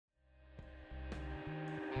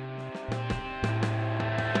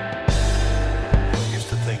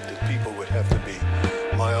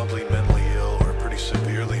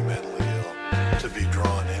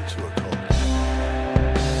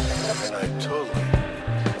totally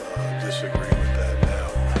disagree with that now.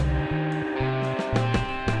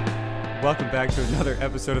 Welcome back to another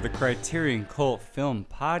episode of the Criterion CULT Film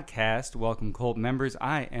Podcast. Welcome, Cult members.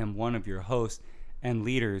 I am one of your hosts and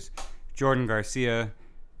leaders, Jordan Garcia,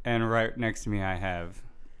 and right next to me I have...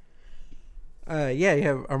 you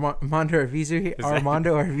have Armando Arvizu here.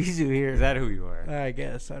 Arvizu here. Is that who you are? I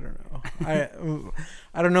guess. I don't know.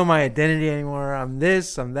 I don't know my identity anymore. I'm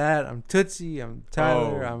this, I'm that, I'm Tootsie, I'm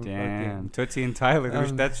Tyler. Oh, I'm damn. fucking, Tootsie and Tyler.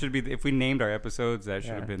 That should be, if we named our episodes, that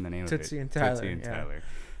should have been the name Tootsie of it. and Tyler, Tootsie and yeah.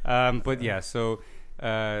 Tyler. But yeah, so...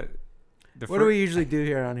 what do we usually do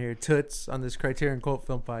here on here, Toots, on this Criterion CULT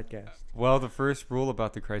Film Podcast? Well, the first rule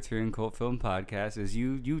about the Criterion CULT Film Podcast is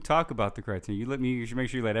you talk about the Criterion. You should make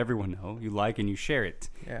sure you let everyone know. You like and you share it.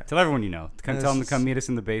 Yeah. Tell everyone you know. Tell them to come meet us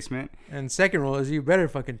in the basement. And second rule is you better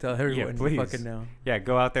fucking tell everyone you fucking know. Yeah,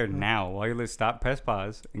 go out there now while you're stop, press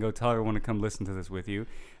pause, and go tell everyone to come listen to this with you.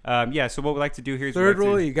 So what we like to do here is... Third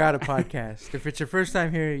rule, you got a podcast. If it's your first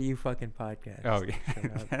time here, you fucking podcast. Oh, yeah.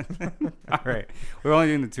 All right. We're only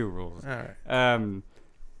doing the two rules. All right.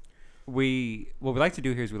 What we like to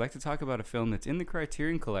do here is we like to talk about a film that's in the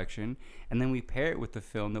Criterion Collection, and then we pair it with the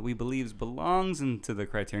film that we believe belongs into the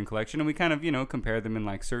Criterion Collection, and we kind of, compare them in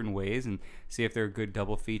like certain ways and see if they're a good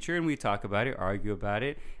double feature, and we talk about it, argue about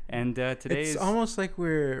it, and today it's almost like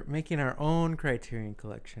we're making our own Criterion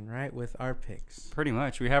Collection, right, with our picks. Pretty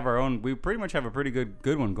much. We have our own, we pretty much have a pretty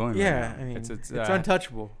good one going right now. I mean, it's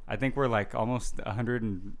untouchable. I think we're like almost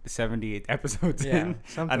 178 episodes in.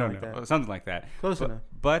 Something like that. Close enough.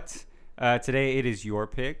 But... today it is your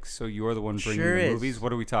pick, so you're the one bringing the movies.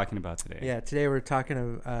 What are we talking about today? Yeah, today we're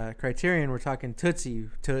talking Criterion. We're talking Tootsie,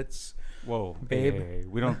 Toots. Whoa, babe. Hey.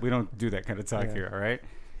 We don't do that kind of talk here, all right?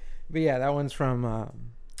 But yeah, that one's from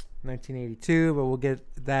 1982, but we'll get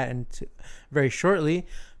that into very shortly.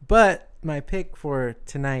 But my pick for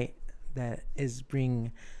tonight that is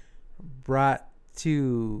being brought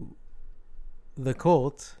to the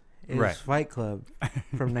cult is Fight Club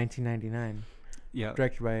from 1999. Yeah,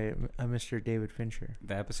 directed by Mr. David Fincher.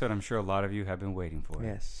 The episode I'm sure a lot of you have been waiting for.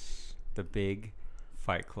 Yes. The big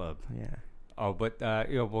Fight Club. Yeah. Oh, but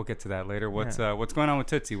we'll get to that later. What's going on with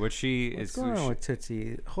Tootsie? What's going on with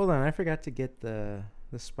Tootsie? Hold on, I forgot to get the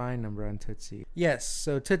spine number on Tootsie. Yes,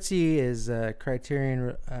 so Tootsie is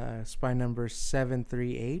Criterion spine number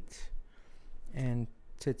 738, and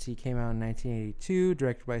Tootsie came out in 1982,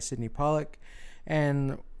 directed by Sidney Pollack,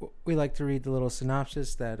 and we like to read the little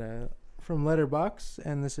synopsis that from Letterboxd,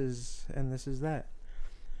 and this is that.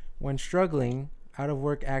 When struggling,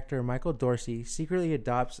 out-of-work actor Michael Dorsey secretly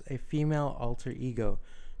adopts a female alter ego,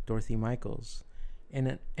 Dorothy Michaels,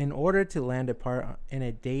 in order to land a part in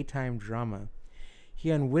a daytime drama.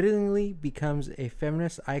 He unwittingly becomes a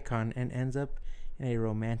feminist icon and ends up in a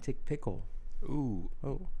romantic pickle. Ooh.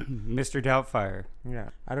 Oh. Mr. Doubtfire. Yeah.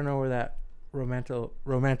 I don't know where that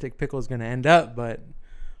romantic pickle is going to end up, but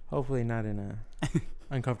hopefully not in a...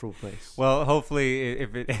 uncomfortable place. Well, hopefully,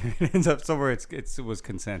 if it ends up somewhere, it was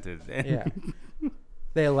consented. Yeah,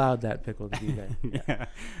 they allowed that pickle to be there. Yeah,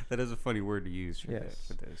 that is a funny word to use for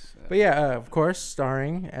this. But yeah, of course,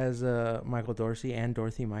 starring as Michael Dorsey and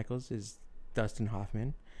Dorothy Michaels is Dustin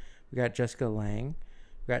Hoffman. We got Jessica Lange.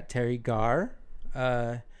 We got Terry Garr,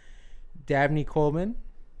 Dabney Coleman,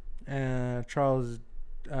 Charles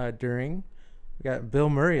During. We got Bill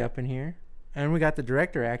Murray up in here, and we got the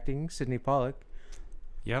director acting, Sidney Pollack.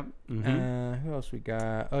 Yep. Mm-hmm. Who else we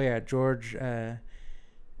got? Oh yeah, George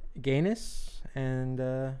Gaines, and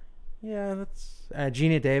that's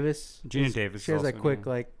Gina Davis. Davis. She has a quick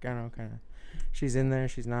kind of. She's in there.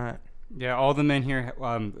 She's not. Yeah, all the men here.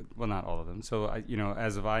 Well, not all of them. So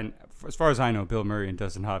as far as I know, Bill Murray and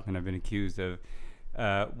Dustin Hoffman have been accused of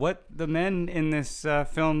what the men in this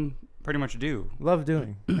film pretty much do. Love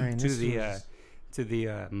doing. To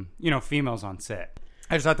the females on set.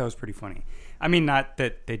 I just thought that was pretty funny. I mean, not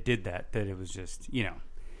that they did that it was just,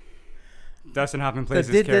 Dustin Hoffman plays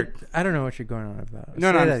this character. I don't know what you're going on about.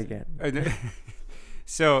 Say that again.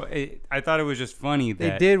 So I thought it was just funny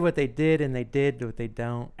that... They did what they did, and they did what they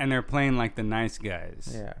don't. And they're playing like the nice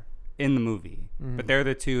guys. Yeah. In the movie. Mm-hmm. But they're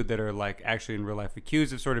the two that are like actually in real life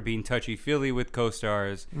accused of sort of being touchy-feely with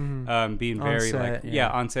co-stars, being very on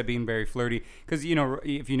set, on set being very flirty. Because,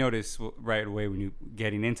 if you notice right away when you're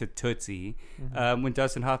getting into Tootsie, when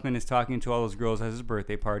Dustin Hoffman is talking to all those girls at his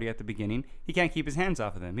birthday party at the beginning, he can't keep his hands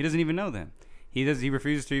off of them. He doesn't even know them. He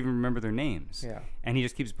refuses to even remember their names. Yeah. And he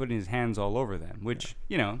just keeps putting his hands all over them, which,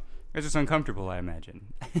 It's just uncomfortable, I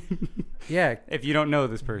imagine. Yeah. If you don't know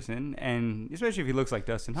this person, and especially if he looks like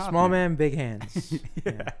Dustin Hoffman. Small man, big hands.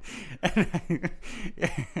 Yeah.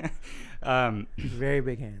 Very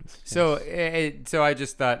big hands. So I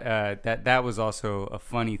just thought that was also a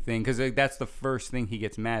funny thing, because that's the first thing he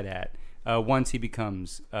gets mad at once he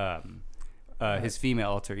becomes his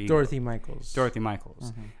female alter ego, Dorothy Michaels.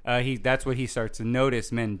 Mm-hmm. That's what he starts to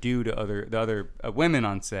notice men do to the other women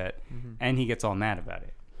on set, mm-hmm. and he gets all mad about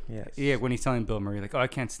it. Yes. Yeah, when he's telling Bill Murray, like, oh, I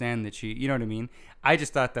can't stand that she, you know what I mean? I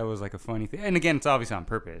just thought that was like a funny thing. And again, it's obviously on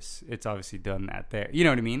purpose. It's obviously done that there. You know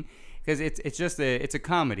what I mean? Because it's just it's a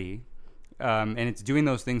comedy, and it's doing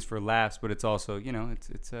those things for laughs, but it's also, you know,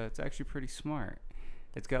 it's actually pretty smart.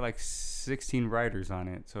 It's got like 16 writers on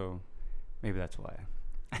it, so maybe that's why.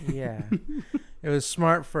 Yeah. It was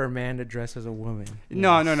smart for a man to dress as a woman.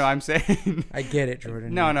 No, I'm saying. I get it,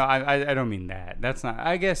 Jordan. No, I don't mean that. That's not,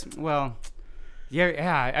 I guess, well...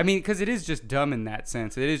 Yeah. I mean, because it is just dumb in that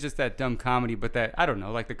sense. It is just that dumb comedy, but that, I don't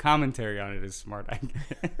know, like the commentary on it is smart, I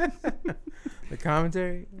guess. The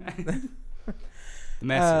commentary? The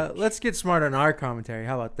message. Let's get smart on our commentary.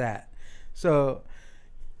 How about that? So,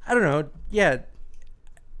 I don't know. Yeah.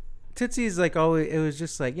 Tootsie's like always, it was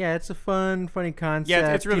just like, yeah, it's a funny concept.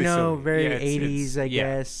 Yeah, it's really silly. Very 80s, I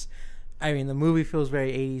guess. I mean, the movie feels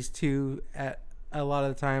very 80s too at a lot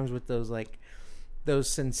of the times with those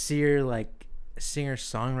sincere, like,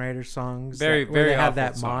 singer-songwriter songs very have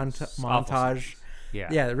that montage.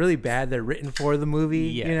 Yeah, really bad. They're written for the movie.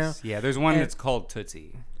 Yes. You know. Yeah, there's one that's called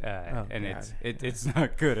Tootsie, and God. it's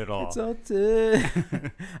not good at all. It's all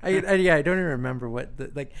I don't even remember what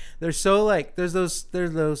they're so like. There's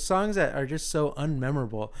those songs that are just so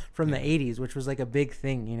unmemorable from the 80s, which was like a big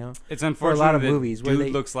thing. You know, it's unfortunate for a lot of that movies.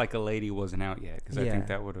 Dude Looks Like a Lady wasn't out yet, because I think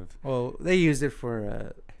that would have. Well, they used it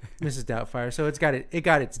for. Mrs. Doubtfire, so it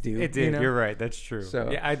got its due. It did. You know? You're right. That's true. So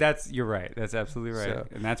you're right. That's absolutely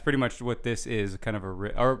right. And that's pretty much what this is. Kind of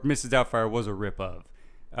or Mrs. Doubtfire was a rip of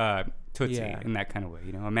Tootsie in that kind of way.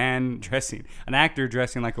 You know, an actor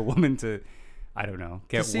dressing like a woman to, I don't know,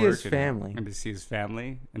 get to see work his family, and to see his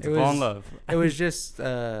family and to fall in love. It was just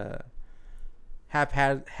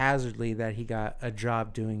haphazardly that he got a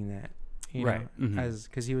job doing that. You know,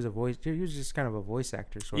 because he was just kind of a voice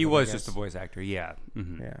actor. He was just a voice actor, yeah.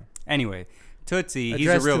 Mm-hmm. Yeah. Anyway, Tootsie, he's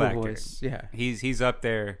a real actor. Voice. Yeah, he's up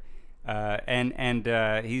there, and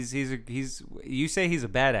he's you say he's a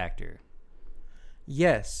bad actor.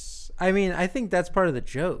 Yes, I mean I think that's part of the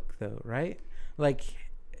joke, though, right? Like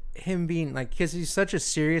him being like, because he's such a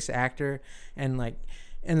serious actor, and like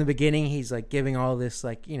in the beginning he's like giving all this,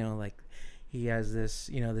 like, you know, like he has this,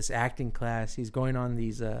 you know, this acting class. He's going on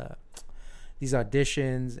these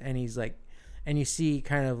auditions, and he's like, and you see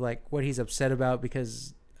kind of like what he's upset about,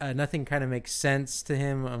 because nothing kind of makes sense to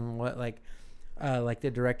him on what like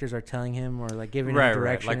the directors are telling him, or like giving him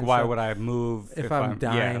direction. Like, why would I move if I'm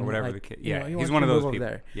dying? Yeah, whatever like, the case. Yeah, he's one of those people.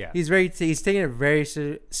 There. Yeah, he's taking it very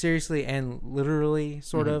seriously and literally,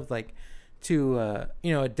 sort of like to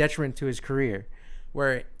a detriment to his career,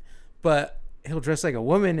 but he'll dress like a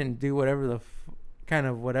woman and do whatever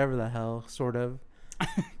the hell, sort of.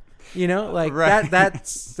 You know, like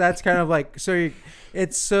that's kind of like,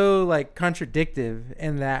 it's so like contradictive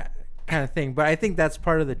in that kind of thing. But I think that's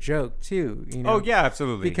part of the joke too. You know? Oh yeah,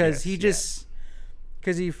 absolutely. Because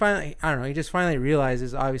he finally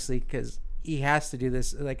realizes, obviously, because he has to do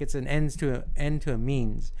this, like it's an end to a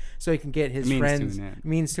means, so he can get his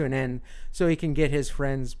means to an end, so he can get his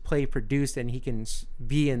friends play produced, and he can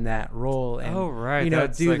be in that role, and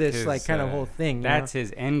that's do like this his, like kind of whole thing. That's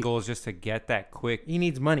his end goal, is just to get that quick. He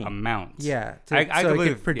needs money amount. Yeah, so he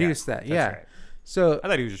can produce that. That's yeah. Right. So I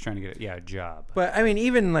thought he was just trying to get a job. But I mean,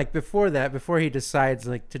 even like before he decides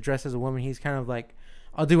like to dress as a woman, he's kind of like,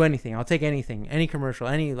 I'll do anything. I'll take anything, any commercial,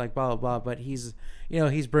 any like blah, blah, blah. But he's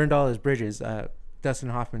burned all his bridges, Dustin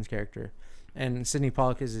Hoffman's character. And Sidney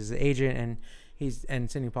Pollack is his agent,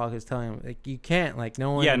 and Sidney Pollack is telling him, like, you can't, like,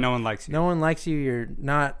 no one likes you. No one likes you. You're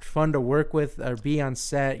not fun to work with or be on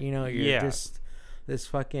set. You know, you're just this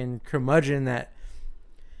fucking curmudgeon that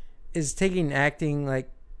is taking acting like,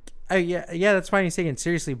 that's fine. He's taking it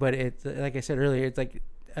seriously, but it's, like I said earlier, it's like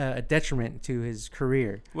a detriment to his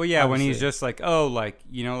career. Well, yeah, obviously. When he's just like, oh, like,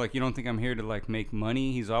 you know, like, you don't think I'm here to like make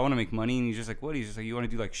money? I want to make money, and he's just like, what? He's just like, you want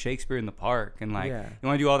to do like Shakespeare in the Park, and like, you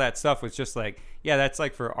want to do all that stuff. It's just like, that's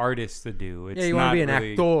like for artists to do. It's you want to be an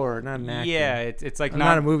actor, not an actor. Yeah, it's like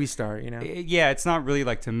not a movie star, you know. Yeah, it's not really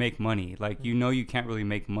like to make money. Like, you can't really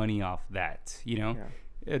make money off that, you know.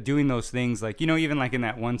 Yeah. Doing those things, like, you know, even like in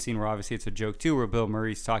that one scene where obviously it's a joke too, where Bill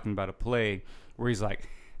Murray's talking about a play where he's like,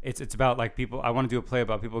 it's about like people, I want to do a play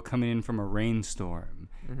about people coming in from a rainstorm,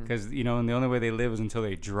 because you know, and the only way they live is until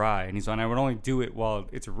they dry. And he's on, I would only do it while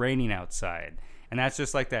it's raining outside. And that's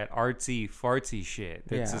just like that artsy fartsy shit.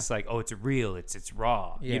 That's just like, oh, it's real, it's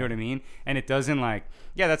raw. You know what I mean? And it doesn't like,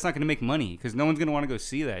 that's not going to make money because no one's going to want to go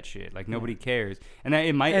see that shit. Like nobody cares. And that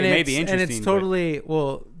it may be interesting. And it's totally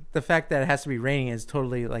the fact that it has to be raining is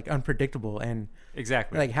totally like unpredictable. And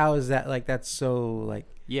exactly, like how is that like that's so like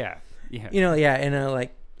in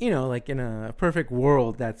a perfect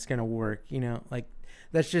world that's gonna work. You know, like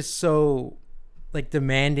that's just so like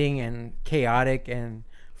demanding and chaotic and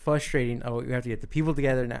frustrating. Oh, you have to get the people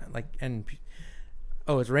together now,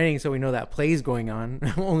 it's raining, so we know that play's going on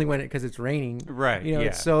only because it's raining, right? You know,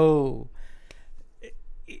 it's so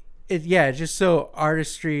it's just so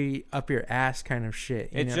artistry up your ass kind of shit.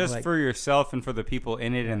 It's just like, for yourself and for the people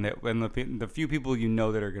in it, and the few people you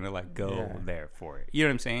know that are gonna like go there for it. You know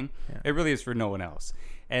what I'm saying? Yeah. It really is for no one else.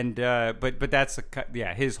 And but that's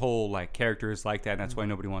his whole like character is like that, and that's why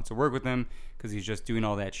nobody wants to work with him because he's just doing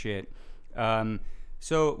all that shit.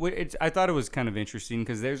 So I thought it was kind of interesting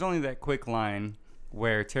because there's only that quick line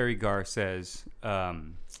where Terry Garr says,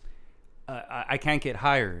 I can't get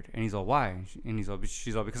hired. And he's all, why? And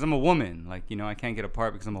she's all, because I'm a woman. Like, you know, I can't get a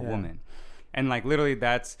part because I'm a woman. And like literally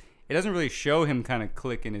it doesn't really show him kind of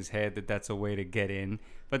click in his head that that's a way to get in.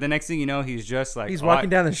 But the next thing you know, he's just like... He's walking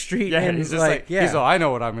down the street and he's just he's all, I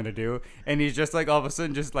know what I'm going to do. And he's just like, all of a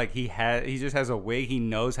sudden, just like he just has a way. He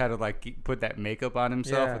knows how to like put that makeup on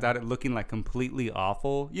himself without it looking like completely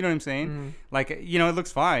awful. You know what I'm saying? Mm-hmm. Like, you know, it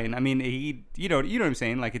looks fine. I mean, you know what I'm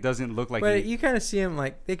saying? Like, it doesn't look like... But you kind of see him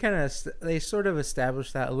like, they sort of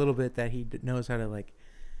establish that a little bit that he knows how to like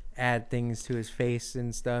add things to his face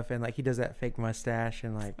and stuff, and like he does that fake mustache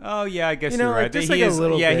and like, oh yeah, I guess you're right. Just he is, a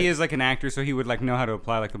little bit. He is like an actor, so he would like know how to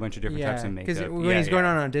apply like a bunch of different types of makeup. Because when he's going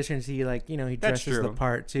on auditions, he like, you know, he dresses the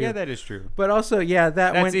part too. Yeah, that is true. But also,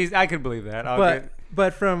 that's easy. I could believe that.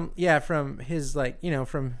 But from his like, you know,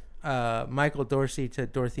 from Michael Dorsey to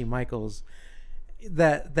Dorothy Michaels,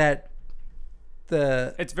 it's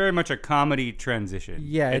very much a comedy transition.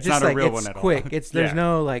 Yeah, it's just not like, a real it's one at quick. all. There's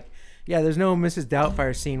no like. Yeah, there's no Mrs.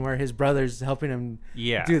 Doubtfire scene where his brother's helping him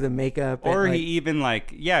do the makeup. Or he even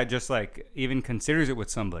just even considers it with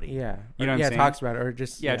somebody. Yeah. You know what I'm saying? Talks about it or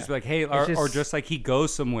just... just like, hey, or just like he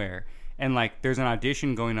goes somewhere and like there's an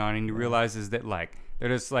audition going on and he realizes that like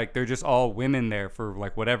they're just all women there for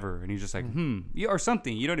like whatever. And he's just like, or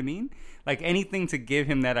something. You know what I mean? Like anything to give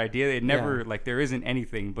him that idea. It never, like there isn't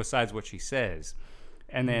anything besides what she says.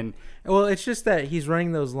 And then... Well, it's just that he's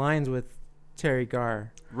running those lines with Terry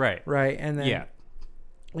Garr. Right. And then,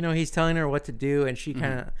 you know, he's telling her what to do, and she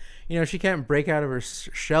kind of, you know, she can't break out of her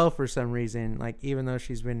shell for some reason, like, even though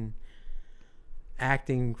she's been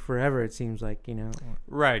acting forever, it seems like, you know.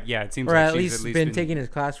 Right, yeah, it seems or like at least been taking his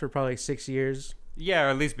class for probably 6 years. Yeah,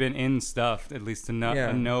 or at least been in stuff, at least to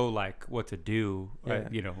know like, what to do,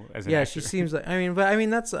 you know, as an actor. She seems like,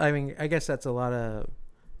 I guess that's a lot of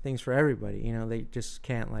things for everybody, you know, they just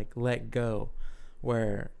can't, like, let go,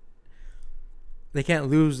 where... They can't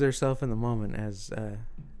lose themselves in the moment, as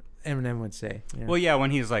Eminem would say. You know? Well, yeah,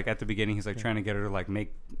 when he's like at the beginning, he's like trying to get her to like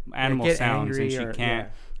make animal sounds, and she can't.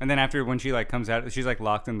 And then after, when she like comes out, she's like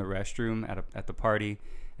locked in the restroom at the party,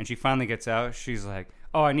 and she finally gets out. She's like,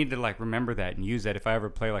 "Oh, I need to like remember that and use that if I ever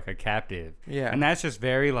play like a captive." Yeah, and that's just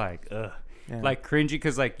very like, like cringy,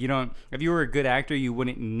 because like you don't. If you were a good actor, you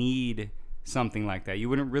wouldn't need something like that. You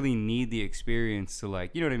wouldn't really need the experience to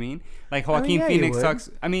like, you know what I mean? Like Joaquin Phoenix talks.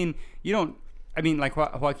 I mean, you don't. I mean, like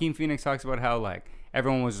Joaquin Phoenix talks about how like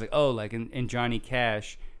everyone was like, oh, like in Johnny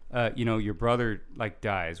Cash, you know, your brother like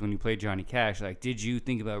dies when you play Johnny Cash. Like, did you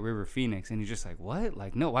think about River Phoenix? And he's just like, what?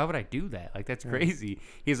 Like, no, why would I do that? Like, that's crazy.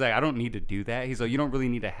 He's like, I don't need to do that. He's like, you don't really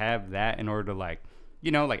need to have that in order to like,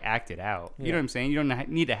 you know, like act it out. You know what I'm saying? You don't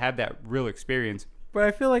need to have that real experience. But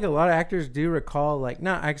I feel like a lot of actors do recall, like,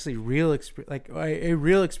 not actually real like a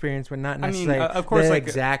real experience, but not necessarily of course, the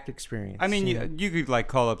exact experience. I mean, you could like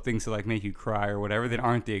call up things to like make you cry or whatever that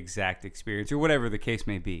aren't the exact experience or whatever the case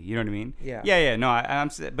may be. You know what I mean? Yeah. No, I'm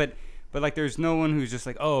but like, there's no one who's just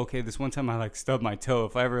like, oh, okay, this one time I like stubbed my toe.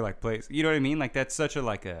 If I ever like play, you know what I mean? Like, that's such a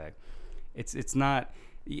like a, it's not.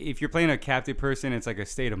 If you're playing a captive person, it's like a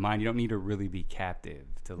state of mind. You don't need to really be captive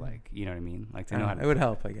to like, you know what I mean? Like to know how to. It would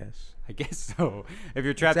help, I guess. I guess so. If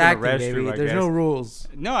you're trapped in a restroom, there's no rules.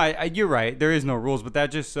 No, you're right. There is no rules, but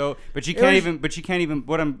that just so. But she can't even. But she can't even.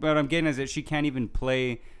 What I'm getting is that she can't even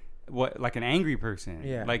play like an angry person.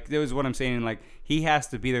 Yeah. Like, that was what I'm saying. Like, he has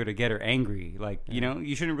to be there to get her angry. Like, you know,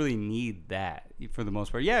 you shouldn't really need that for the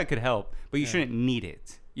most part. Yeah, it could help, but you shouldn't need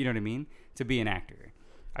it. You know what I mean? To be an actor.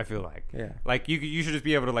 I feel like, like you should just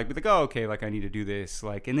be able to like be like, oh, okay, like I need to do this,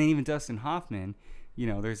 like, and then even Dustin Hoffman,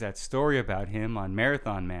 there's that story about him on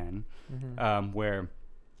Marathon Man, where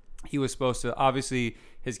he was supposed to, obviously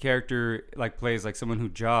his character like plays like someone who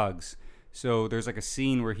jogs. So there's like a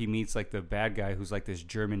scene where he meets like the bad guy who's like this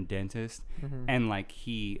German dentist, and like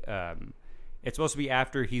it's supposed to be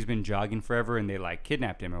after he's been jogging forever and they like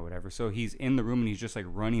kidnapped him or whatever. So he's in the room and he's just like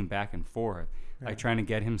running back and forth, like trying to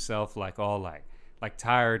get himself like all like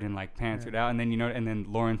tired and like panted out. And then and then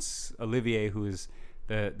Laurence Olivier, who is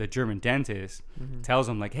the German dentist, tells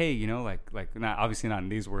him like, hey, like not obviously not in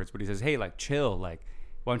these words, but he says, hey, like chill, like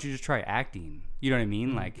why don't you just try acting? You know what I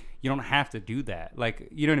mean? Like, you don't have to do that. Like,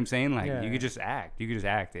 you know what I'm saying? Like, you could just act. You could just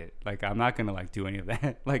act it. Like, I'm not going to, like, do any of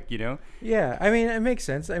that. Like, Yeah. I mean, it makes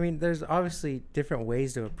sense. I mean, there's obviously different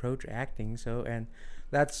ways to approach acting. So, and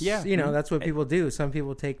that's, that's what people do. Some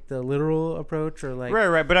people take the literal approach or, like...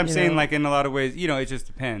 Right. But I'm saying, like, in a lot of ways, it just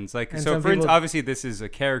depends. Like, so, for instance, obviously, this is a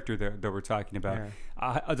character that we're talking about. Yeah.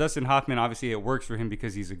 Dustin Hoffman, obviously, it works for him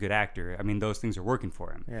because he's a good actor. I mean, those things are working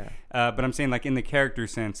for him. Yeah. But I'm saying, like, in the character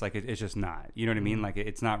sense, like, it's just not. You know what I mean? Like,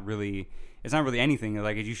 it's not really anything.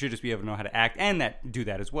 Like, you should just be able to know how to act and do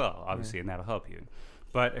that as well, obviously, and that'll help you.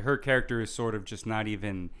 But her character is sort of just not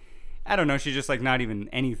even... I don't know. She's just like not even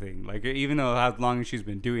anything. Like, even though how long she's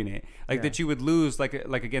been doing it, like that she would lose, like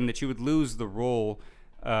again, that she would lose the role.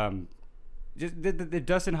 Just that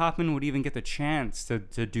Dustin Hoffman would even get the chance to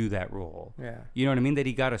do that role. Yeah. You know what I mean? That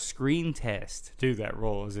he got a screen test to do that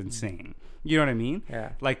role is insane. You know what I mean?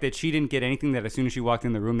 Yeah. Like that she didn't get anything, that as soon as she walked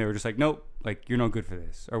in the room, they were just like, nope, like you're no good for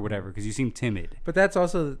this or whatever because you seem timid. But that's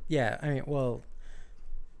also, I mean, well,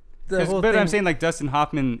 but I'm saying like Dustin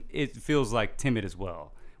Hoffman, it feels like timid as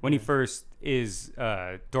well. When he first is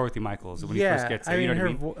Dorothy Michaels, when he first gets there, I mean, you know her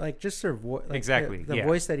what I mean? Like just her voice, like exactly, the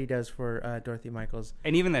voice that he does for Dorothy Michaels,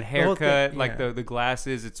 and even that haircut, like the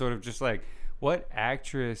glasses, it's sort of just like, what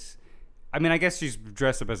actress? I mean, I guess she's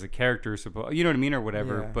dressed up as a character, you know what I mean, or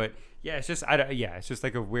whatever. Yeah. But it's just, it's just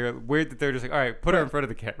like a weird that they're just like, all right, put her in front of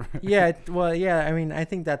the camera. I mean, I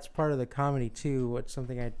think that's part of the comedy too. What's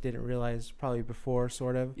something I didn't realize probably before,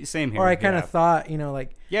 sort of. Same here. Or I kind of thought,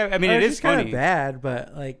 like, I mean, it is kind funny. of bad,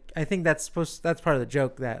 but like, I think that's part of the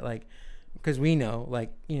joke that like. Because we know, like,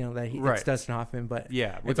 that it's Dustin Hoffman, but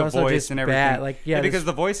with the voice and everything, bad. Like, because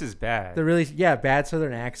the voice is bad. The really, bad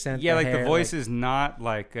Southern accent. Yeah, like hair, the voice is not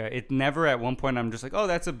like it. Never at one point I'm just like, oh,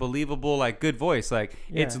 that's a believable, like, good voice. Like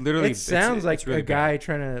it's literally. It sounds like really a guy bad.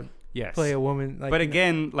 trying to play a woman. Like, but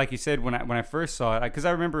again, like you said, when I first saw it, because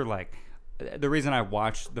I remember like. The reason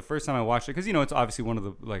the first time I watched it, because it's obviously one of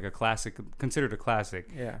the like a classic, considered a classic.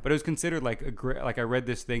 Yeah. But it was considered like like I read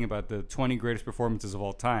this thing about the 20 greatest performances of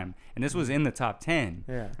all time, and this was in the top 10.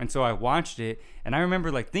 Yeah. And so I watched it, and I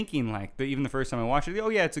remember like thinking like even the first time I watched it, oh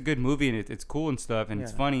yeah, it's a good movie and it's cool and stuff and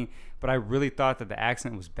it's funny. But I really thought that the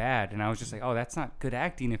accent was bad, and I was just like, oh, that's not good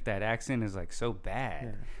acting if that accent is like so bad.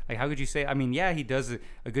 Yeah. Like, how could you say? I mean, yeah, he does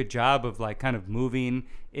a good job of like kind of moving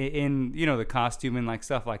in the costume and like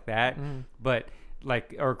stuff like that, but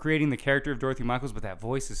like or creating the character of Dorothy Michaels, but that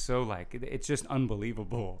voice is so like it's just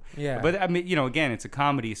unbelievable. Yeah. But I mean, again, it's a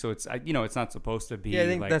comedy, so it's it's not supposed to be. Yeah, I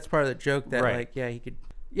think like, that's part of the joke that like he could.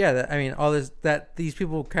 Yeah, I mean, all this that these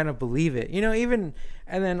people kind of believe it, even,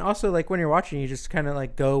 and then also like when you're watching, you just kind of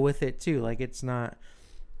like go with it too. Like it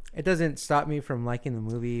doesn't stop me from liking the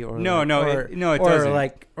movie or it doesn't.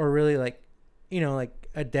 Like or really like, like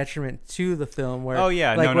a detriment to the film where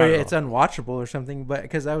it's unwatchable or something. But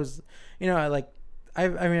because I was,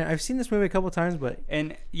 I've seen this movie a couple times, but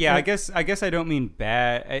I guess I don't mean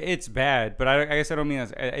bad. It's bad, but I guess I don't mean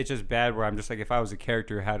it's just bad. Where I'm just like, if I was a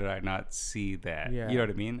character, how did I not see that? Yeah. You know what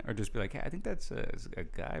I mean? Or just be like, hey, I think that's a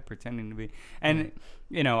guy pretending to be. And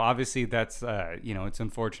obviously that's it's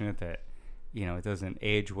unfortunate that it doesn't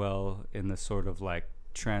age well in the sort of like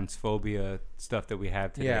transphobia stuff that we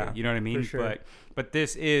have today. Yeah, you know what I mean? For sure. But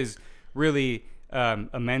this is really.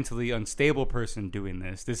 A mentally unstable person doing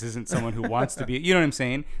this. This isn't someone who wants to be. You know what I'm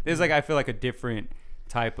saying? This is like I feel like a different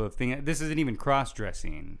type of thing. This isn't even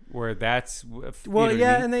cross-dressing, where that's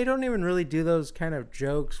and they don't even really do those kind of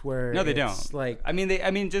jokes where no, they don't. Like I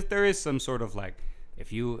mean, just there is some sort of like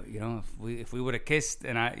if we would have kissed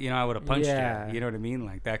and I would have punched you. You know what I mean?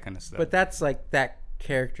 Like that kind of stuff. But that's like that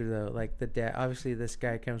character though, like the dad. Obviously, this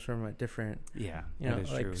guy comes from a different. Yeah, that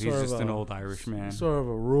is like true. He's just an old Irish man. Sort of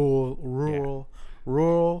a rural.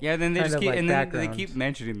 Yeah, then they just keep they keep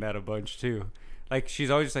mentioning that a bunch too. Like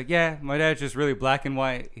she's always just like, yeah, my dad's just really black and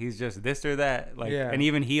white. He's just this or that. Like, and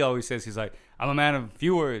even he always says he's like, I'm a man of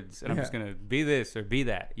few words, and I'm just gonna be this or be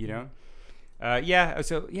that.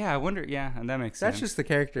 So I wonder. Yeah, and that makes sense. That's just the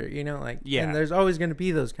character, and there's always going to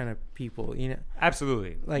be those kind of people,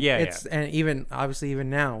 Absolutely. Like and even obviously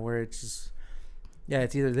even now where it's just Yeah,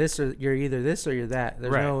 it's either this or you're that.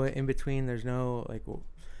 There's Right. no in between. There's no like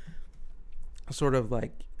sort of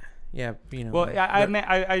like, yeah, you know. Well, like,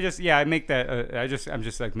 I make that. I'm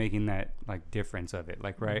just like making that like difference of it.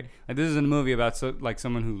 Like, right. Like this is a movie about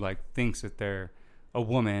someone who like thinks that they're a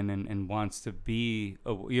woman and wants to be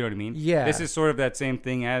you know what I mean? Yeah. This is sort of that same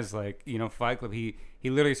thing as like, you know, Fight Club. He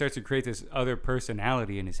literally starts to create this other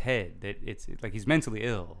personality in his head that it's like he's mentally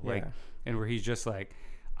ill. Like, and where he's just like,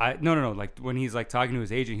 no. Like when he's like talking to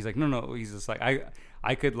his agent, he's like, no. He's just like,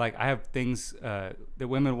 I could like, I have things that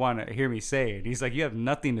women want to hear me say. And he's like, you have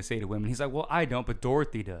nothing to say to women. He's like, well, I don't, but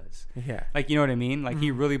Dorothy does. Yeah. Like, you know what I mean? Like he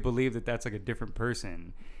really believed that that's like a different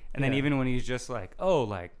person. And then even when he's just like, oh,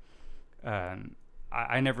 like,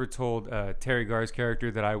 I never told Terry Garr's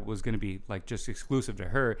character that I was going to be like just exclusive to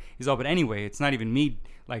her. He's all, but anyway, it's not even me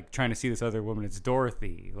like trying to see this other woman. It's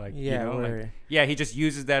Dorothy. Like, you know, like, he just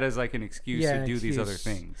uses that as like an excuse to do these other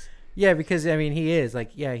things. Yeah, because I mean, he is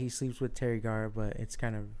like, he sleeps with Terry Garr, but it's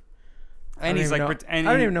kind of. And he's like, I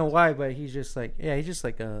don't even know why, but he's just like, he's just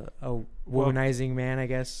like a womanizing man, I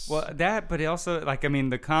guess. Well, that, but also like, I mean,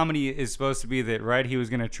 the comedy is supposed to be that, right? He was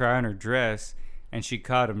going to try on her dress. And she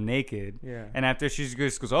caught him naked. Yeah. And after she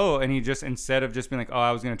just goes, oh, and he just, instead of just being like, oh,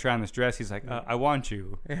 I was going to try on this dress, he's like, I want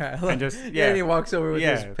you. Yeah. And just, and he walks over with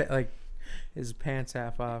his pants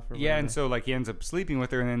half off. Or whatever. And so like he ends up sleeping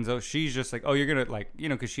with her. And then so she's just like, oh, you're going to like, you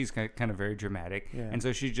know, because she's kind of very dramatic. Yeah. And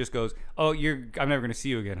so she just goes, oh, I'm never going to see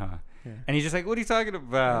you again, huh? Yeah. And he's just like, what are you talking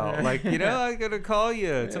about? Like, you know, I'm going to call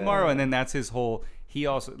you tomorrow. And then that's his whole, he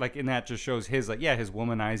also, like, and that just shows his, like, his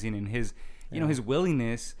womanizing and his, you know, his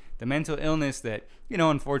willingness, the mental illness that, you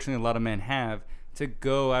know, unfortunately a lot of men have to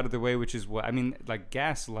go out of their way, which is what, I mean, like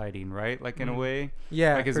gaslighting, right? Like in a way.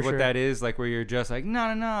 Yeah. Like is what that is, like where you're just like,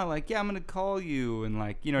 no, like, I'm going to call you and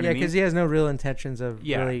like, you know what I mean? Yeah, because he has no real intentions of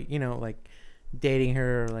really, you know, like dating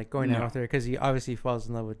her or like going out with her because he obviously falls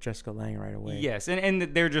in love with Jessica Lange right away. Yes.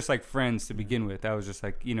 And they're just like friends to begin with. That was just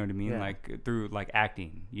like, you know what I mean? Like through like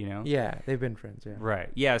acting, you know? Yeah. They've been friends. Yeah. Right.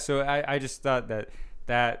 Yeah. So I just thought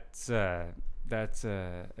that's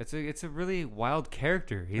it's a really wild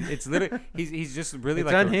character. It's literally he's just really it's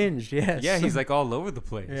like unhinged. Yes. Yeah, he's like all over the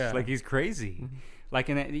place. Yeah. Like he's crazy. Like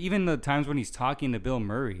even the times when he's talking to Bill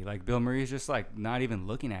Murray, like Bill Murray is just like not even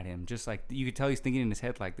looking at him. Just like you could tell he's thinking in his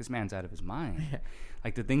head like this man's out of his mind. Yeah.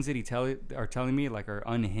 Like the things that he are telling me like are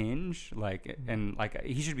unhinged. Like and like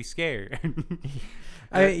he should be scared.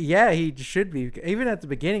 He should be. Even at the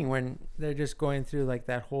beginning when they're just going through like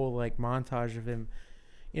that whole like montage of him,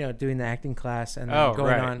 you know, doing the acting class and then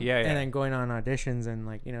and then going on auditions and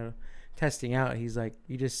like, you know, testing out. He's like,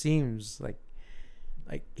 he just seems like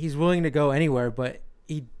he's willing to go anywhere, but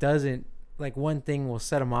he doesn't. Like one thing will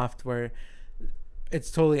set him off to where it's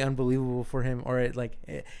totally unbelievable for him, or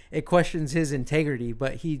it questions his integrity,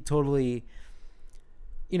 but he totally,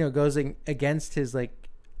 you know, goes against his like,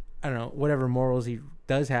 I don't know, whatever morals he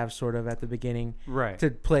does have sort of at the beginning, right? To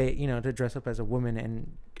play, you know, to dress up as a woman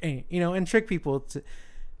and you know, and trick people to.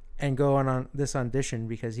 And go on this audition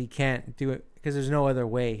because he can't do it because there's no other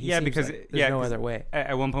way. There's no other way.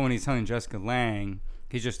 At one point when he's telling Jessica Lange,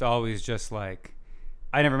 he's just always just like,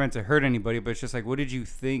 I never meant to hurt anybody, but it's just like, what did you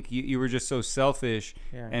think? You were just so selfish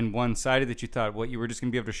and one-sided that you thought, you were just going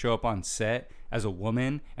to be able to show up on set as a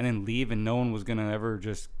woman and then leave and no one was going to ever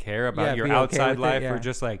just care about your outside life or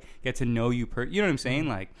just like get to know you. You know what I'm saying?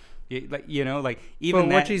 Like, you know, like even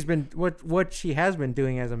what she has been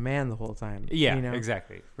doing as a man the whole time. Yeah, you know?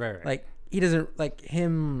 Exactly. Right. Like he doesn't like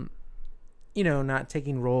him, you know, not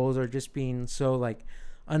taking roles or just being so like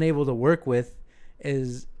unable to work with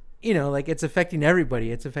is, you know, like it's affecting everybody.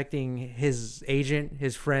 It's affecting his agent,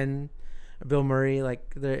 his friend, Bill Murray,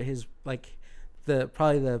 like probably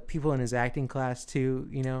the people in his acting class too.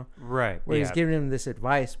 You know, right? Where he's giving him this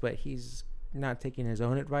advice, but he's not taking his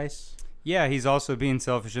own advice. Yeah, he's also being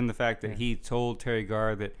selfish in the fact that he told Terry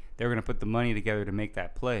Garr that they were going to put the money together to make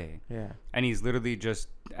that play. Yeah. And he's literally just,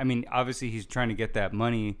 I mean, obviously he's trying to get that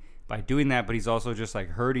money by doing that, but he's also just like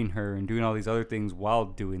hurting her and doing all these other things while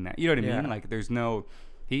doing that. You know what I mean? Like there's no,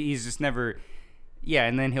 he's just never,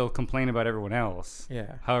 and then he'll complain about everyone else.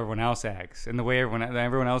 Yeah. How everyone else acts and the way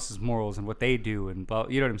everyone else's morals and what they do and blah,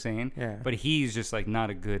 you know what I'm saying? Yeah. But he's just like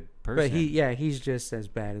not a good person. But he's just as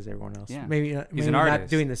bad as everyone else. Yeah. Maybe he's an artist. Not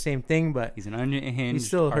doing the same thing, but he's an unhinged. He's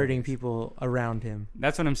still hurting people around him.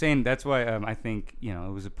 That's what I'm saying. That's why I think, you know,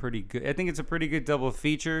 it was a pretty good. I think it's a pretty good double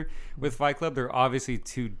feature with Fight Club. They're obviously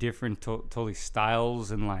two different totally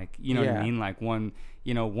styles and like, you know what I mean? Like one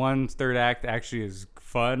third act actually is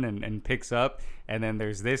fun and picks up, and then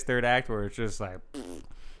there's this third act where it's just like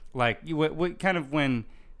what kind of when.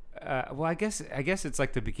 Well, I guess it's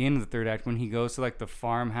like the beginning of the third act when he goes to like the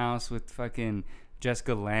farmhouse with fucking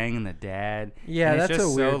Jessica Lange and the dad. Yeah, and that's just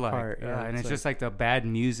a weird like, part. Yeah, and it's just like the bad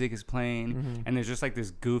music is playing, and there's just like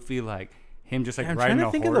this goofy like him just like I'm riding a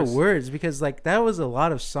horse. trying to think of the words because like that was a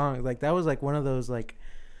lot of songs. Like that was like one of those like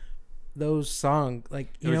those songs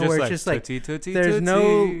like you know where it's just like tootsie, there's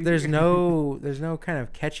tootsie. no kind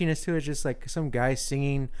of catchiness to it. It's just like some guy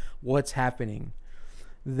singing what's happening.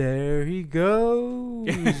 There he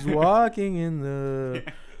goes walking in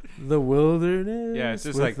the wilderness. Yeah, it's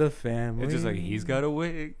just with like the family. It's just like he's got a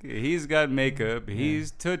wig, he's got makeup,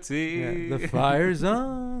 he's Tootsie. Yeah, the fire's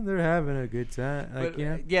on. They're having a good time. Like, But, you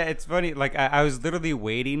know. yeah, it's funny. Like I was literally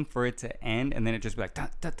waiting for it to end, and then it just be like da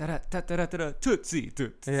da da da da da da Tootsie,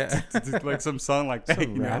 Tootsie. Yeah. Like some song like that.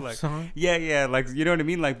 Some You know, rap like song. yeah, like you know what I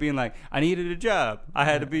mean, like being like I needed a job, I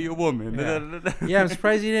had to be a woman. Yeah. Da, da, da, da. Yeah, I'm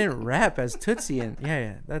surprised he didn't rap as Tootsie. And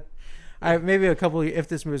yeah, that. Maybe a couple. If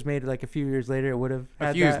this was made like a few years later, it would have.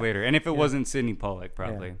 A few years later, and if it wasn't Sidney Pollack,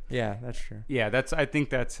 probably. Yeah, that's true. Yeah, I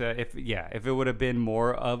think that's if it would have been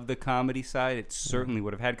more of the comedy side, it certainly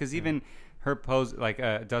would have had, because even her pose, like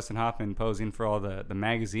Dustin Hoffman posing for all the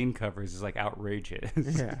magazine covers, is like outrageous.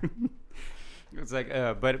 Yeah. It's like,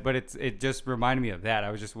 but it just reminded me of that.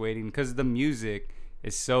 I was just waiting because the music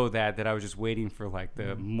is so that I was just waiting for like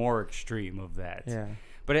the more extreme of that. Yeah.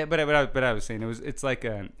 But I was saying it's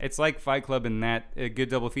like Fight Club in that a good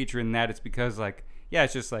double feature in that it's because like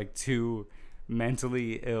it's just like two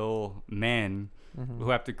mentally ill men who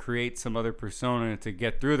have to create some other persona to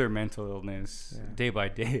get through their mental illness day by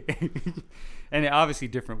day, and obviously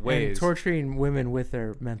different ways. And torturing women with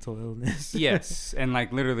their mental illness. Yes, and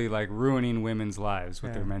like literally like ruining women's lives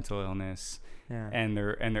with their mental illness. Yeah. And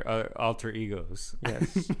their alter egos.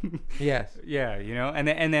 Yes. Yes. Yeah, you know,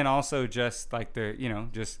 and then also just like the, you know,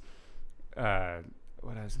 just what I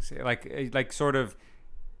was gonna say, like sort of,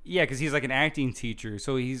 yeah, because he's like an acting teacher,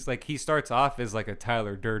 so he's like he starts off as like a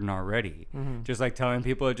Tyler Durden already, just like telling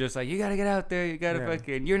people just like you gotta get out there, you gotta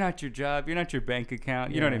fucking, you're not your job, you're not your bank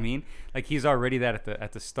account, you know what I mean? Like he's already that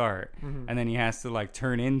at the start, and then he has to like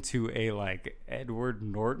turn into a like Edward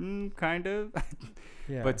Norton kind of.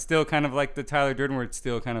 Yeah. But still kind of like the Tyler Durden where it's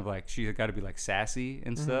still kind of like she's got to be like sassy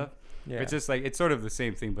and stuff. Yeah. It's just like it's sort of the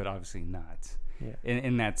same thing, but obviously not Yeah.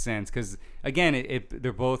 in that sense. Because again,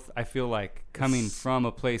 they're both, I feel like, coming from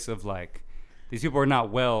a place of like these people are not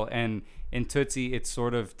well, and in Tootsie it's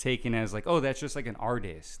sort of taken as like, oh, that's just like an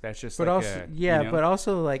artist. That's just But like also you know? but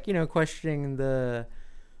also like, you know, questioning the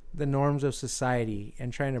norms of society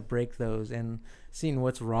and trying to break those and seeing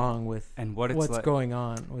what's wrong with and what's like, going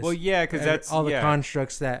on with well, yeah, because that's all the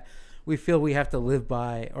constructs that we feel we have to live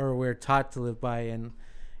by or we're taught to live by, and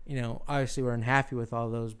you know, obviously we're unhappy with all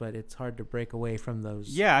those, but it's hard to break away from those.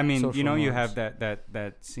 Yeah, I mean, you know, norms. you have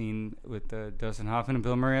that scene with Dustin Hoffman and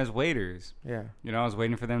Bill Murray as waiters. Yeah. You know, I was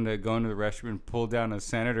waiting for them to go into the restroom and pull down a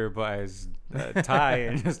senator by his tie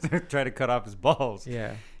and just try to cut off his balls.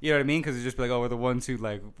 Yeah. You know what I mean? Because it's just like, oh, we're the ones who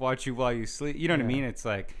like watch you while you sleep. You know what I mean? It's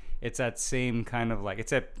like, it's that same kind of like,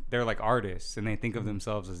 it's that they're like artists and they think of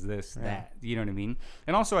themselves as this, that. You know what I mean?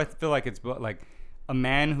 And also, I feel like it's like a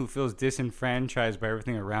man who feels disenfranchised by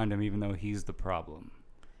everything around him, even though he's the problem.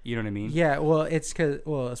 You know what I mean? Yeah. Well, it's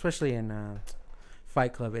especially in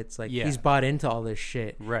Fight Club, it's like he's bought into all this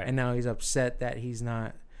shit, right? And now he's upset that he's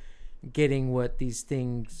not getting what these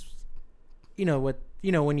things. You know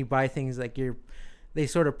when you buy things like they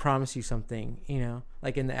sort of promise you something, you know,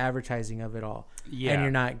 like in the advertising of it all, and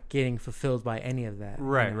you're not getting fulfilled by any of that.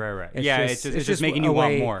 Right, you know? right. It's It's just making you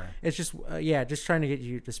want more. It's just just trying to get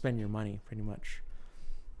you to spend your money, pretty much.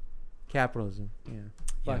 Capitalism,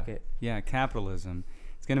 fuck it. Yeah, capitalism.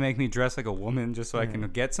 It's gonna make me dress like a woman just so I can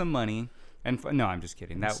get some money. And no, I'm just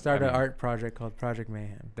kidding. Start an art project called Project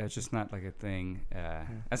Mayhem. That's just not like a thing.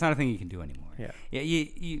 That's not a thing you can do anymore. Yeah. Yeah.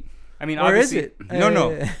 You I mean, or obviously, is it?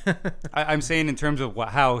 No. I'm saying in terms of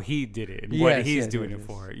how he did it and what he's doing it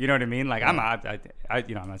for. You know what I mean? Like I'm not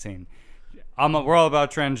saying we're all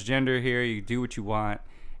about transgender here. You do what you want.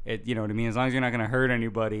 You know what I mean? As long as you're not going to hurt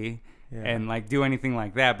anybody and like do anything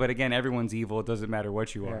like that. But again, everyone's evil. It doesn't matter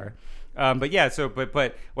what you are.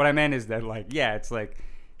 But what I meant is that like, it's like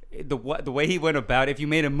the way he went about it, if you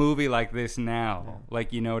made a movie like this now,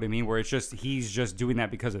 like, you know what I mean, where it's just he's just doing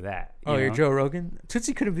that because of that. You're Joe Rogan?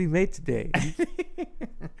 Tootsie couldn't be made today.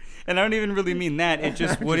 And I don't even really mean that. It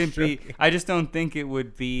just wouldn't be. I just don't think it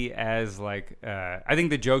would be as like. I think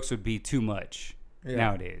the jokes would be too much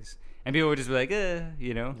nowadays, and people would just be like,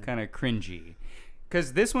 kind of cringy.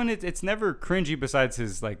 Because this one, it's never cringy besides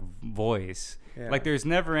his like voice. Yeah. Like there's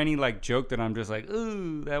never any like joke that I'm just like,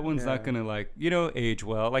 ooh, that one's not gonna like age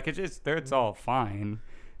well. Like it's all fine.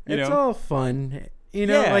 It's all fun. You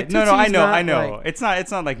know, yeah, like no, I know. Like, it's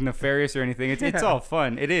not like nefarious or anything. It's all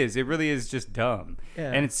fun. It is. It really is just dumb,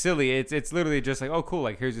 and it's silly. It's literally just like, oh, cool.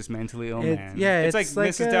 Like here's this mentally ill man. Yeah, it's like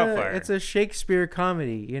Mrs. Doubtfire. It's a Shakespeare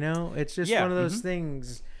comedy. You know, it's just one of those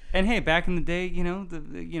things. And hey, back in the day, you know,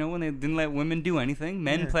 when they didn't let women do anything,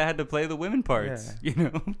 men had to play the women parts. Yeah. You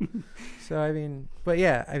know. So I mean, but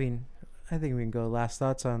yeah, I mean, I think we can go last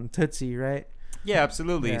thoughts on Tootsie, right? Yeah,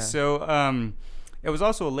 absolutely. Yeah. So, it was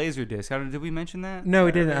also a laser disc. Did we mention that? No,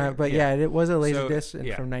 we didn't. But yeah, it was a laser disc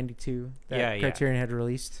yeah. from '92 that Criterion had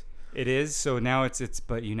released. It is. So now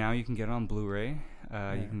but now you can get it on Blu-ray.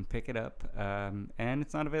 You can pick it up, and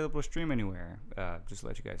it's not available to stream anywhere. Just to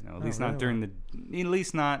let you guys know. At least not during At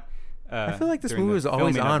least not. I feel like this movie was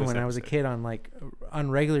always on when I was a kid on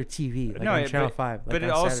regular TV, like on Channel 5. But it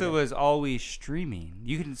also was always streaming.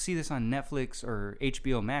 You can see this on Netflix or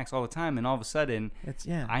HBO Max all the time, and all of a sudden,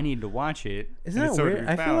 I need to watch it. Isn't that weird?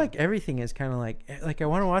 I feel like everything is kind of like I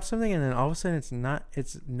want to watch something, and then all of a sudden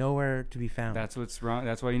it's nowhere to be found. That's what's wrong.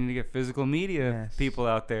 That's why you need to get physical media people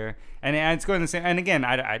out there, and it's going the same. And again,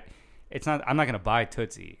 it's not. I'm not going to buy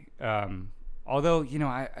Tootsie. Although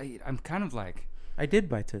I'm kind of like. I did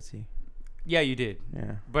buy Tootsie. Yeah, you did.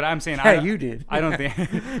 Yeah, but I'm saying you did. I don't think.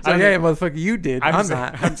 Motherfucker, you did. I'm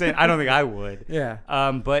not. I'm saying I don't think I would. Yeah.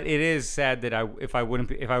 But it is sad that if I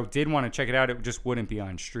did want to check it out, it just wouldn't be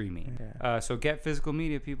on streaming. Yeah. So get physical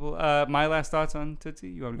media, people. My last thoughts on Tootsie.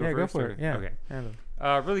 You want to go first? Go for it. Yeah. Okay.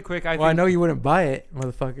 Really quick. I know you wouldn't buy it,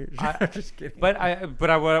 motherfucker. I'm just kidding. What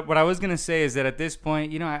I was gonna say is that at this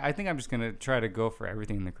point, I think I'm just gonna try to go for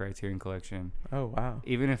everything in the Criterion Collection. Oh wow.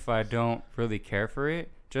 Even if I don't really care for it.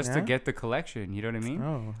 Just to get the collection, you know what I mean?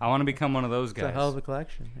 Oh. I want to become one of those guys. It's a hell of a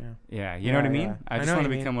collection, yeah. You know what I mean? I just want to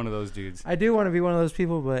become one of those dudes. I do want to be one of those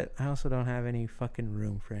people, but I also don't have any fucking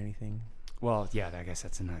room for anything. Well, yeah, I guess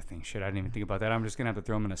that's another thing. Shit, I didn't even think about that. I'm just going to have to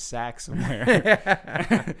throw them in a sack somewhere.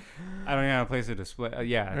 I don't even have a place to display.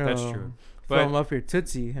 That's true. But throw them up your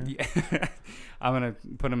Tootsie. Huh? Yeah. I'm going to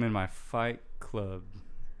put them in my Fight Club.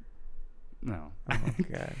 No. Oh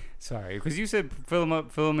God. Sorry, because you said fill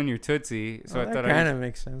them in your Tootsie. So I thought that kind of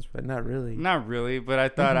makes sense, but not really. Not really, but I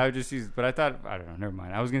thought I would just use. But I thought I don't know. Never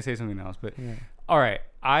mind. I was gonna say something else, but all right.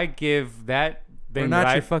 I give that thing.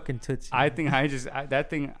 Not your fucking Tootsie. I think that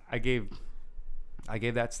thing I gave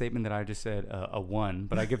that statement that I just said a 1,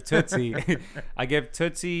 but I give Tootsie. I give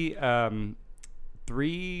Tootsie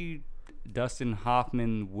 3 Dustin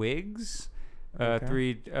Hoffman wigs.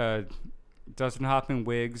 3 Dustin Hoffman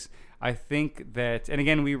wigs. I think that, and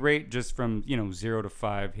again, we rate just from 0 to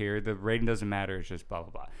 5 here. The rating doesn't matter; it's just blah blah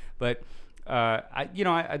blah. But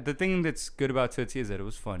the thing that's good about Tootsie is that it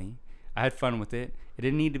was funny. I had fun with it. It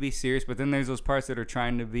didn't need to be serious, but then there's those parts that are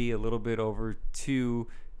trying to be a little bit over too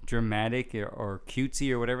dramatic or cutesy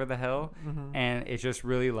or whatever the hell, and it's just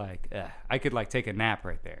really like I could take a nap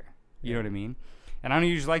right there. You know what I mean? And I don't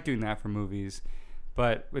usually like doing that for movies.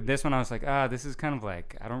 But with this one, I was like, this is kind of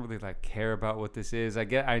like, I don't really care about what this is. I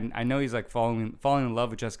know he's falling in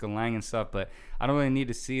love with Jessica Lange and stuff, but I don't really need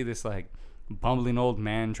to see this bumbling old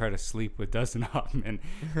man try to sleep with Dustin Hoffman.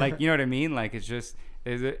 You know what I mean? It's just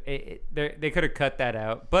they could have cut that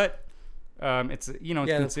out, but it's it's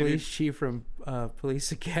considered the police chief from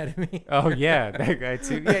Police Academy. Oh yeah, that guy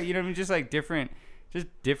too. Yeah, you know what I mean? Just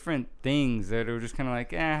different things that are just kind of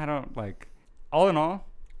I don't like. All in all.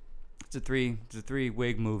 It's a 3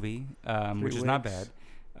 wig movie, which is not bad.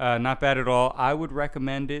 Not bad at all. I would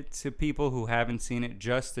recommend it to people who haven't seen it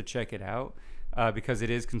just to check it out, because it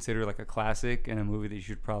is considered a classic and a movie that you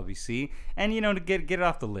should probably see. And to get it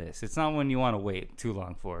off the list. It's not one you want to wait too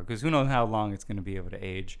long for, because who knows how long it's going to be able to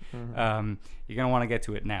age. You're going to want to get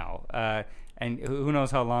to it now, and who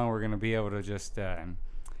knows how long we're going to be able to just.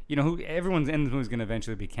 Everyone's in the movie is going to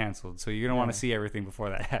eventually be canceled, so you're going to want to see everything before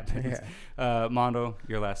that happens. Mondo,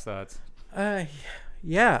 your last thoughts? I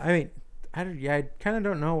mean, I kind of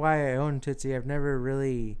don't know why I own Tootsie. I've never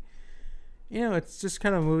really, it's just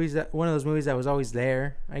kind of one of those movies that was always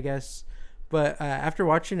there, I guess. But after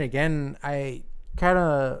watching it again, I kind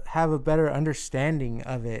of have a better understanding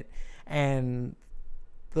of it, and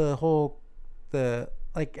as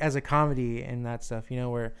a comedy and that stuff,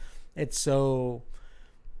 where it's so.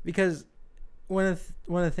 Because one of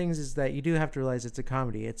the things is that you do have to realize it's a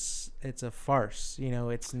comedy. It's a farce.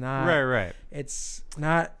 It's not right. It's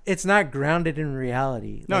not grounded in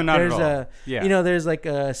reality. No, not at all. There's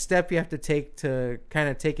a step you have to take to kind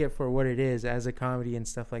of take it for what it is as a comedy and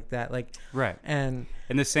stuff like that. Right. And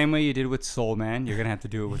in the same way you did with Soul Man, you're gonna have to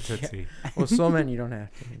do it with Tootsie. Well, Soul Man you don't have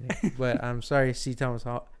to. But I'm sorry, C. Thomas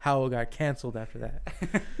Howell got canceled after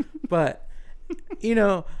that. But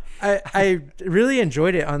I really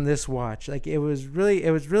enjoyed it on this watch. It was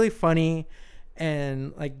really funny,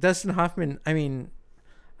 And like Dustin Hoffman, I mean,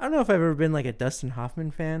 I don't know if I've ever been like a Dustin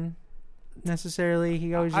Hoffman fan necessarily.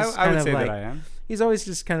 He always just I kind would of say like, that I am. he's always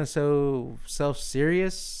just kind of so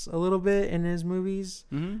self-serious a little bit in his movies.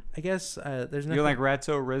 Mm-hmm. I guess there's nothing. You're like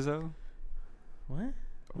Ratso Rizzo? What?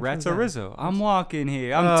 Ratso Rizzo. I'm walking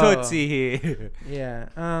here. I'm Tootsie here.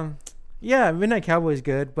 Yeah. Yeah, Midnight Cowboy's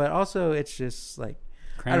good, but also it's just like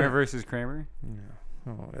Kramer versus Kramer? No.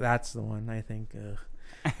 Oh, that's the one, I think.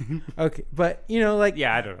 Okay, but you know, like,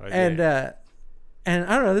 yeah, I don't know. And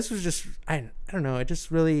I don't know, this was just I don't know, it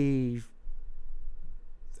just really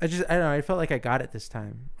I don't know, I felt like I got it this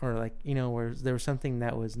time, or like, you know, where there was something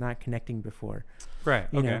that was not connecting before. Right.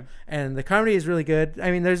 You know? And the comedy is really good. I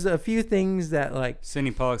mean, there's a few things that like Sidney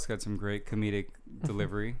Pollack's got some great comedic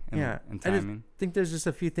delivery and timing. I think there's just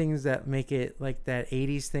a few things that make it like that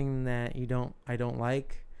 80s thing that I don't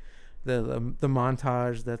like. The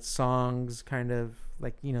montage, that songs kind of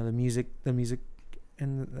like, you know, the music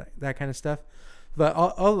and that kind of stuff. But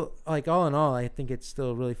all in all, I think it's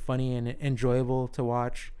still really funny and enjoyable to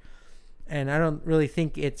watch. And I don't really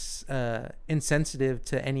think it's insensitive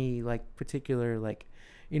to any like particular like,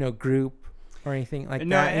 you know, group or anything like that.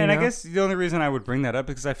 No, and I guess the only reason I would bring that up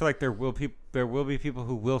is because I feel like there will be people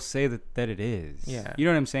who will say that it is. Yeah. You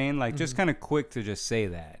know what I'm saying? Like just kind of quick to just say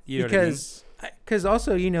that. You know what I mean? Because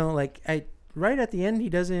also, you know, like right at the end he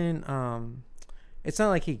doesn't. It's not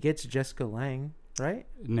like he gets Jessica Lange. Right?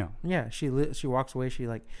 No. Yeah, she walks away. She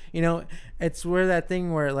like, you know, it's where that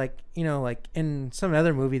thing where like, you know, like in some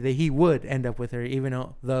other movie that he would end up with her,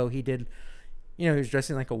 even though he did, you know, he was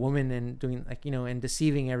dressing like a woman and doing like, you know, and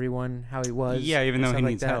deceiving everyone how he was. Yeah, even though he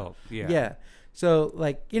needs help. Yeah. Yeah. So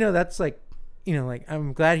like, you know, that's like, you know, like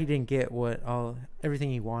I'm glad he didn't get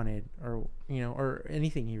everything he wanted, or you know, or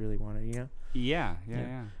anything he really wanted. You know. Yeah.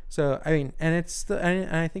 So I mean, and it's still,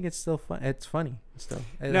 and I think it's still fun. It's funny still.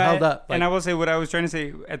 It held up. Like, and I will say what I was trying to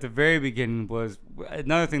say at the very beginning was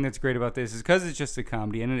another thing that's great about this is because it's just a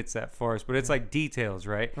comedy and it's that farce, but it's like details,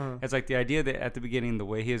 right? It's like the idea that at the beginning, the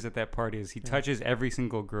way he is at that party is he touches every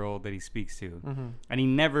single girl that he speaks to, and he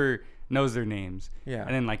never knows their names. Yeah.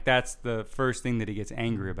 And then like that's the first thing that he gets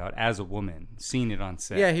angry about as a woman, seeing it on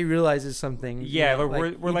set. Yeah, he realizes something. Yeah, you know,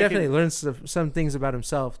 we're he definitely learns some things about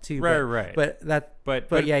himself too. Right.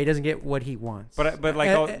 But yeah, he doesn't get what he wants.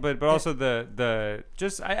 But also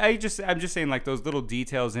I'm just saying like those little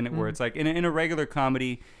details in it where it's like in a regular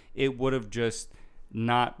comedy it would have just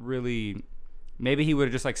not really. Maybe he would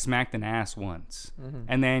have just like smacked an ass once,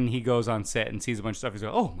 and then he goes on set and sees a bunch of stuff. He's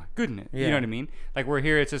like, "Oh my goodness," you know what I mean? Like where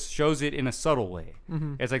here it just shows it in a subtle way.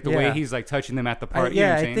 It's like the way he's like touching them at the party.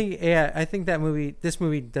 I think this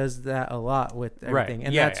movie does that a lot with everything,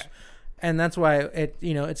 and and that's why it,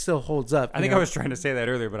 you know, it still holds up. I think I was trying to say that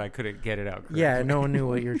earlier, but I couldn't get it out correctly. Yeah, no one knew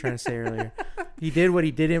what you were trying to say earlier. He did what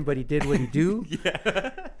he didn't, but he did what he do.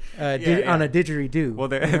 On a didgeridoo. Well,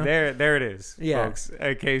 there it is, folks.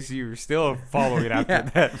 In case you were still following after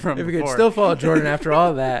that from if before. you could still follow Jordan after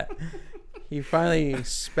all that, he finally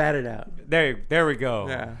spat it out. There we go.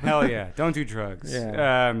 Yeah. Hell yeah! Don't do drugs.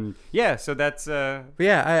 Yeah. So that's. But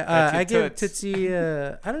yeah, I give Tootsie.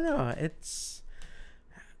 I don't know. It's.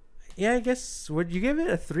 Yeah, I guess. Would you give it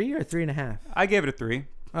a 3 or 3.5? I gave it a 3.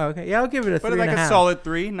 Oh, okay. Yeah, I'll give it a 3.5. But like a solid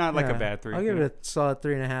 3, not like a bad 3. I'll give it a solid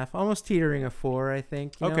 3.5. Almost teetering a 4, I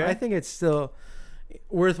think. You know, okay. I think it's still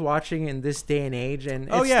worth watching in this day and age, and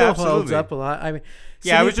it still absolutely. holds up a lot. I mean,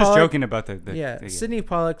 I was just joking about the Sidney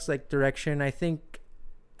Pollack's like direction. I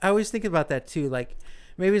always think about that too. Like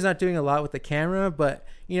maybe he's not doing a lot with the camera, but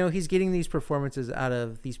you know, he's getting these performances out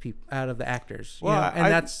of these people, out of the actors. Well, you know?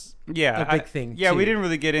 And that's a big thing. Yeah, too. we didn't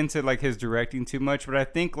really get into like his directing too much, but I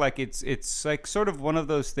think like it's like sort of one of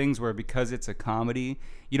those things where because it's a comedy,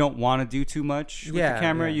 you don't want to do too much with the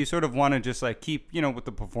camera. Yeah. You sort of want to just like keep, you know, with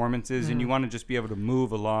the performances, and you want to just be able to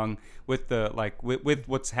move along with the like with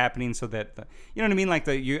what's happening, so that you know what I mean. Like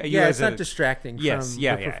it's not distracting. Yes, from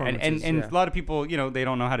the performances. And a lot of people, you know, they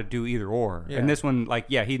don't know how to do either or. Yeah. And this one, like,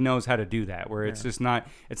 he knows how to do that. Where it's just not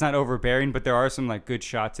overbearing, but there are some like good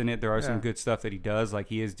shots in it. There are some good stuff that he does. Like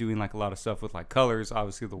he is doing like a lot of stuff with like colors,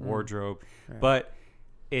 obviously the wardrobe, but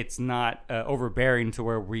it's not overbearing to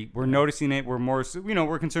where we're noticing it. We're more, you know,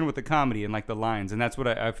 we're concerned with the comedy and like the lines, and that's what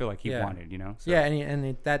I feel like he wanted, you know. So. Yeah,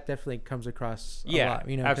 and that definitely comes across a lot,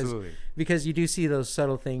 you know, absolutely, because you do see those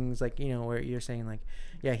subtle things, like, you know, where you're saying like,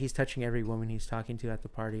 he's touching every woman he's talking to at the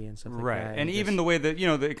party and stuff like that. Right, and even the way that, you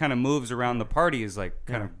know, that it kind of moves around the party is like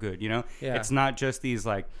kind of good, you know. It's not just these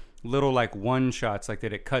like little like one shots like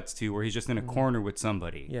that it cuts to where he's just in a corner with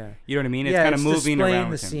somebody. Yeah. You know what I mean? It's kind of moving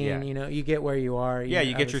around with the him. scene, Yeah. you know, you get where you are.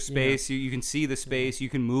 You get your space. You can see the space. You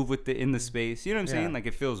can move in the space. You know what I'm saying? Like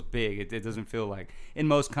it feels big. It doesn't feel like in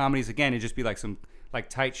most comedies. Again, it'd just be like some like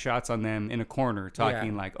tight shots on them in a corner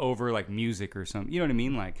talking like over like music or something. You know what I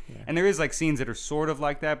mean? Like, and there is like scenes that are sort of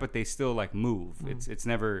like that, but they still like move. It's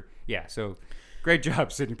never So great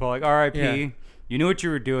job, Sidney Pollack. R.I.P. Yeah. You knew what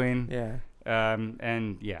you were doing. Yeah.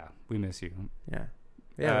 And we miss you. Yeah.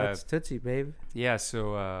 Yeah, that's Tootsie, babe. Yeah,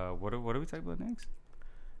 so what are we talking about next?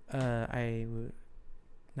 Not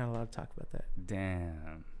allowed to talk about that.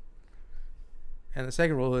 Damn. And the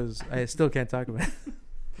second rule is I still can't talk about it.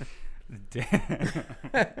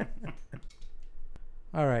 Damn.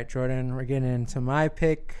 All right, Jordan, we're getting into my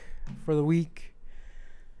pick for the week.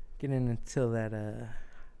 Getting into that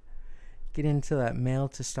male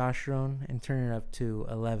testosterone and turn it up to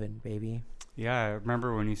 11, baby. Yeah, I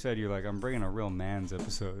remember when you said you're like, I'm bringing a real man's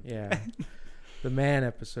episode. Yeah. The man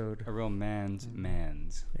episode. A real man's.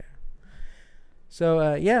 Yeah.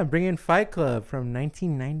 So, bring in Fight Club from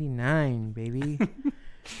 1999, baby.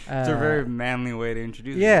 It's a very manly way to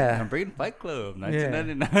introduce it. I'm bringing Fight Club,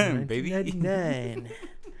 1999, baby. 1999.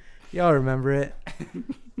 Y'all remember it.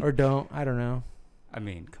 Or don't. I don't know. I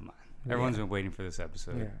mean, come on. Everyone's been waiting for this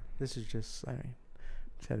episode. Yeah. This is just had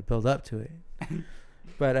to build up to it.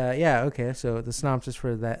 But, okay. So, the synopsis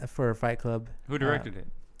for Fight Club. Who directed it?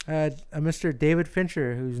 Mr. David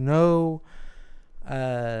Fincher, who's I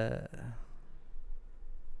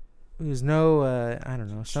don't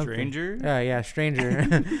know, something. Stranger? Yeah,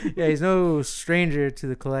 stranger. Yeah, he's no stranger to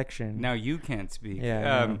the collection. Now you can't speak.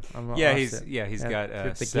 Yeah, he's got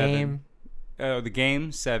the Seven. Game. Oh, The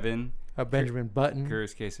Game, Seven. Benjamin Button.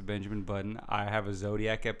 Curious Case of Benjamin Button. I have a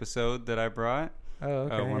Zodiac episode that I brought. Oh,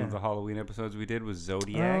 okay. One of the Halloween episodes we did was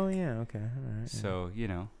Zodiac. Oh, yeah, okay. All right. So, you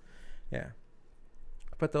know. Yeah.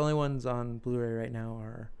 But the only ones on Blu-ray right now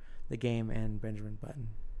are The Game and Benjamin Button.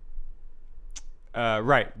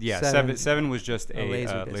 Right. Yeah. Seven was just a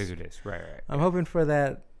laser disc. Right. I'm hoping for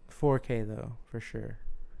that 4K though, for sure.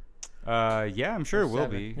 Yeah, I'm sure it will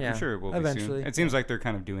be. Yeah. I'm sure it will Eventually. be soon. It seems like they're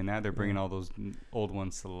kind of doing that. They're bringing all those old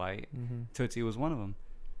ones to light. Mm-hmm. Tootsie was one of them.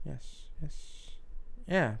 Yes.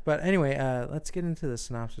 Yeah, but anyway, let's get into the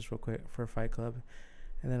synopsis real quick for Fight Club,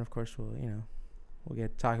 and then of course we'll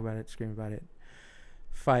talk about it, scream about it,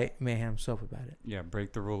 fight, mayhem, soap about it. Yeah,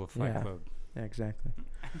 break the rule of Fight Club. Yeah, exactly.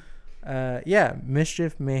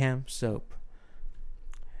 Mischief, mayhem, soap.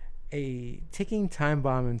 A ticking time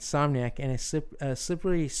bomb insomniac and a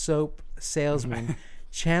slippery soap salesman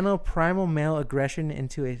channel primal male aggression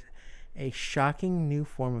into a shocking new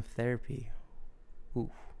form of therapy.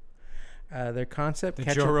 Ooh. Their concept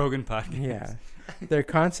Joe Rogan podcast. Yeah. Their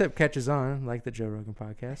concept catches on, like the Joe Rogan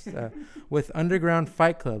podcast, with underground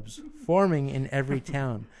fight clubs forming in every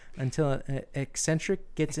town until an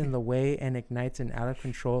eccentric gets in the way and ignites an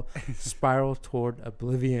out-of-control spiral toward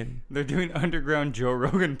oblivion. They're doing underground Joe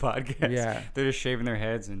Rogan podcast. Yeah. They're just shaving their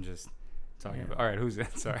heads and just talking about... All right, who's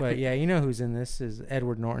that? Sorry. But, you know who's in this is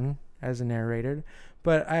Edward Norton as a narrator.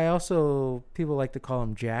 But people like to call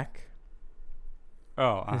him Jack.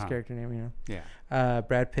 Oh, his character name, Yeah.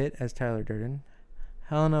 Brad Pitt as Tyler Durden.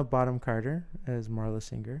 Helena Bonham Carter as Marla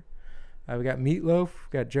Singer. We got Meatloaf.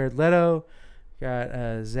 We got Jared Leto.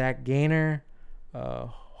 Got Zach Gaynor.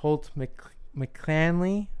 Holt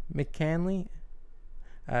McCanley.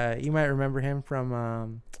 You might remember him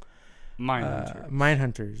from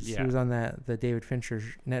Mindhunters. Yeah. He was on the David Fincher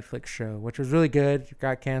Netflix show, which was really good.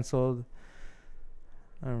 Got canceled.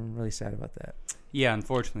 I'm really sad about that. Yeah,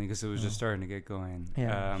 unfortunately, because it was just starting to get going.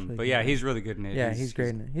 Yeah, really but yeah, he's really good in it. Yeah, he's great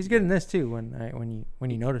in it. He's good in this too. When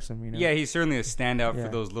you notice him, you know. Yeah, he's certainly a standout for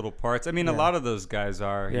those little parts. I mean, a lot of those guys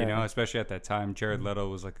are, you know, especially at that time. Jared Leto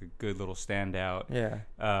was like a good little standout. Yeah.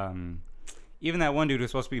 Even that one dude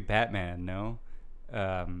was supposed to be Batman. No.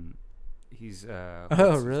 He's.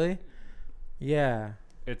 Oh really? Yeah.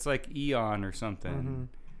 It's like Eon or something.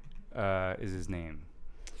 Is his name.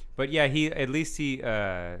 But yeah, he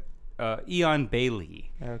Eon Bailey.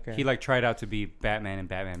 Okay. He tried out to be Batman in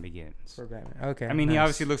Batman Begins. For Batman. Okay. I mean, he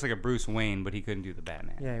obviously looks like a Bruce Wayne, but he couldn't do the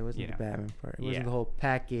Batman. Yeah, he wasn't the Batman part. It wasn't the whole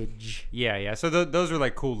package. Yeah. So those are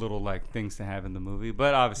cool little things to have in the movie.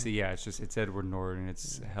 But obviously, it's Edward Norton,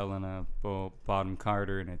 it's Helena Bonham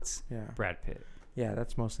Carter, and it's Brad Pitt. Yeah,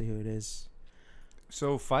 that's mostly who it is.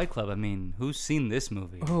 So Fight Club. I mean, who's seen this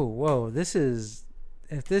movie? Oh, whoa!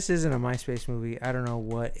 If this isn't a MySpace movie, I don't know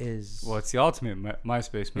what is. Well, it's the ultimate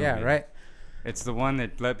MySpace movie. Yeah, right. It's the one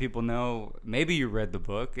that let people know maybe you read the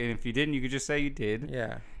book, and if you didn't, you could just say you did.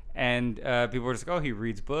 Yeah. And people were just like, oh, he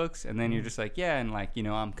reads books. And then you're just like, yeah, and like,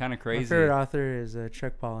 I'm kind of crazy. My favorite author is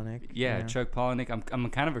Chuck Palahniuk. Yeah, Chuck Palahniuk. I'm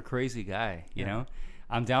kind of a crazy guy, you know?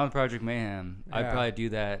 I'm down with Project Mayhem. I'd probably do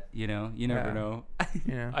that, you never know.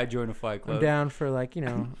 I'd join a fight club. I'm down for like,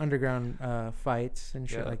 underground fights and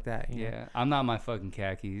shit like that. You know? I'm not my fucking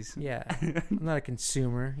khakis. Yeah. I'm not a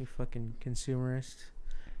consumer. You fucking consumerist.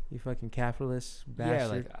 You fucking capitalist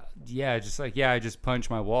bastard. I just punched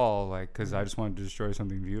my wall, like, because I just wanted to destroy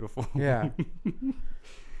something beautiful. Yeah.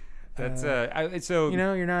 That's,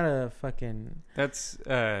 you're not a fucking... That's,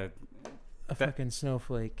 fucking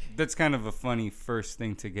snowflake. That's kind of a funny first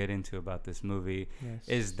thing to get into about this movie,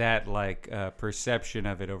 is that, like, perception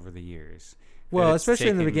of it over the years. Well, especially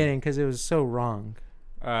in the beginning, because it was so wrong.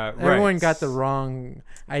 Everyone got the wrong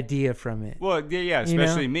idea from it. Well,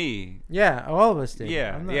 especially me. Yeah, all of us did.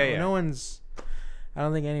 Yeah. No one's... I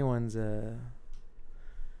don't think anyone's,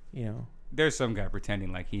 There's some guy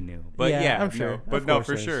pretending like he knew, but I'm sure.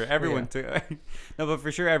 For sure, everyone took. No, but for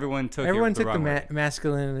sure, everyone took. Everyone took the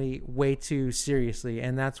masculinity way too seriously,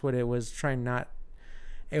 and that's what it was trying not.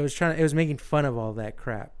 It was making fun of all that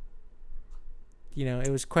crap.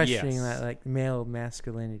 It was questioning that like male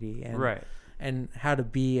masculinity and and how to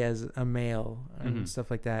be as a male and stuff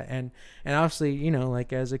like that, and obviously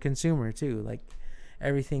like as a consumer too, like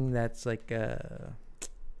everything that's like.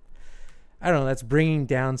 I don't know. That's bringing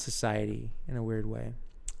down society in a weird way.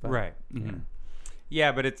 But, right. Mm-hmm.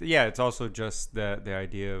 Yeah, but it's also just the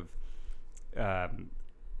idea of,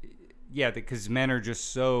 because men are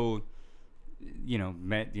just so,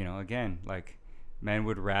 again, like men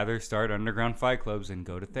would rather start underground fight clubs and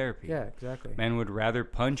go to therapy. Yeah, exactly. Men would rather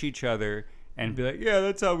punch each other and be like, yeah,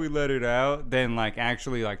 that's how we let it out, than like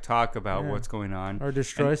actually like talk about what's going on or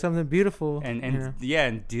destroy something beautiful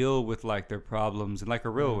and deal with like their problems in like a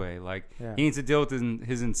real way. Like he needs to deal with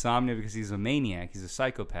his insomnia because he's a maniac, he's a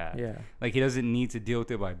psychopath. Like he doesn't need to deal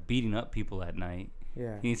with it by beating up people at night. He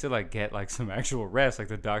needs to like get like some actual rest, like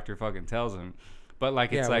the doctor fucking tells him. But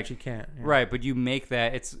like it's like you can't right, but you make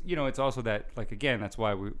that it's it's also that like again that's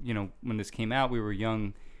why we when this came out we were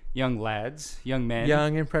young lads, young men,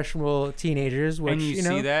 young impressionable teenagers, which, and you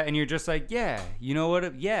see that and you're just like,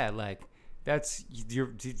 like that's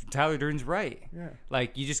Tyler Durden's right.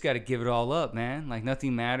 Like you just got to give it all up, man. Like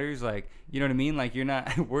nothing matters. Like you know what I mean. Like you're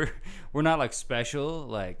not we're not like special.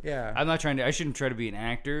 Like I shouldn't try to be an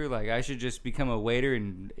actor. Like I should just become a waiter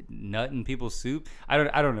and nut in people's soup. I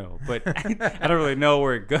don't know, but I don't really know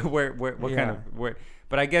where it go what kind of where.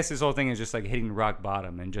 But I guess this whole thing is just like hitting rock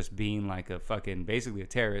bottom and just being like a fucking basically a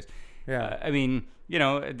terrorist. I mean,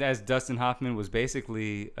 as Dustin Hoffman was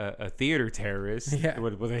basically a theater terrorist,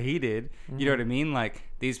 what he did. You know what I mean? Like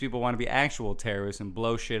these people want to be actual terrorists and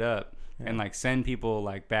blow shit up and like send people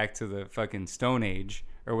like back to the fucking Stone Age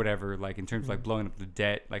or whatever. Like in terms of like blowing up the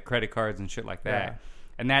debt, like credit cards and shit like that.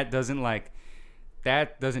 And that doesn't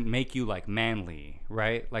make you like manly,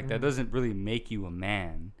 right? Like that doesn't really make you a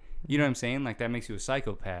man. You know what I'm saying? Like that makes you a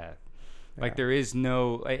psychopath. Like there is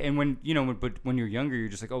no, and when but when you're younger, you're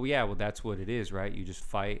just like, oh yeah, well that's what it is, right? You just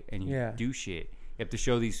fight and you do shit. You have to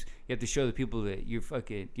show the people that you're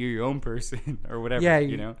your own person or whatever.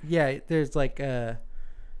 Yeah, there's like because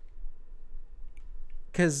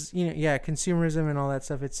consumerism and all that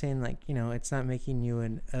stuff. It's saying like it's not making you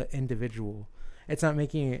an individual. It's not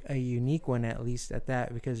making you a unique one, at least at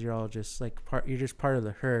that, because you're all just like you're just part of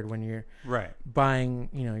the herd when you're buying,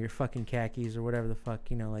 your fucking khakis or whatever the fuck,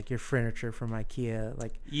 like your furniture from IKEA,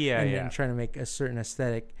 like and trying to make a certain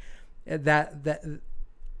aesthetic. That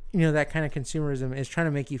that kind of consumerism is trying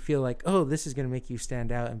to make you feel like, oh, this is going to make you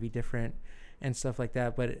stand out and be different and stuff like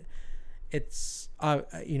that. But it's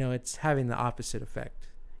it's having the opposite effect,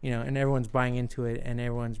 and everyone's buying into it and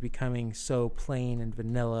everyone's becoming so plain and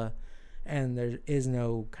vanilla. And there is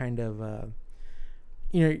no kind of,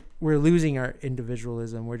 we're losing our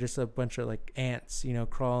individualism. We're just a bunch of like ants,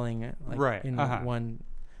 crawling like in one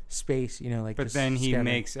space, like. But then he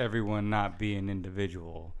makes everyone not be an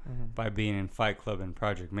individual by being in Fight Club and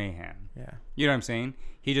Project Mayhem. Yeah. You know what I'm saying?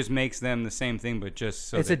 He just makes them the same thing, but just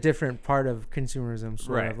so it's a different part of consumerism,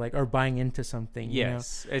 sort of like, or buying into something.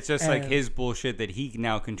 Yes, it's just like his bullshit that he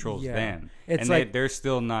now controls them, it's and like, they're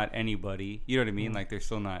still not anybody. You know what I mean? Like they're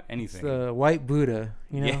still not anything. It's the White Buddha.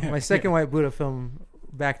 My second White Buddha film,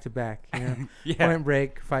 back to back. Point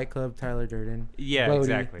Break, Fight Club, Tyler Durden. Yeah, Bodhi,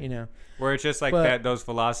 exactly. Where it's just like that, those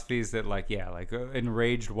philosophies that like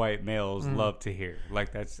enraged white males love to hear.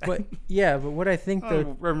 Like that's. But what I think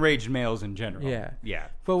enraged males in general. Yeah.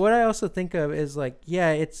 But what I also think of is like,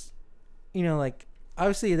 it's, like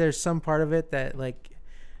obviously there's some part of it that like,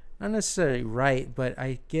 not necessarily right, but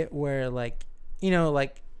I get where like,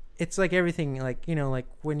 like it's like everything, like, you know, like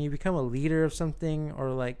when you become a leader of something,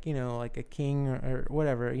 or like, you know, like a king, or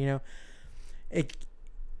whatever, you know,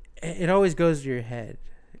 it always goes to your head,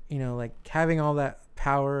 you know, like having all that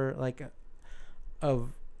power, like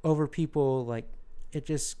of over people, like it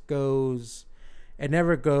just goes, it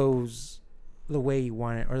never goes the way you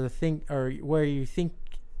want it, or the thing, or where you think,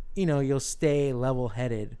 you know, you'll stay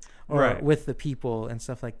level-headed, or with the people and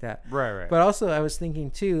stuff like that. Right. But also I was thinking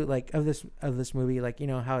too, like of this movie, like, you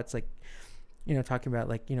know, how it's like, you know, talking about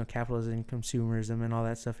like, you know, capitalism and consumerism and all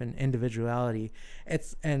that stuff, and individuality.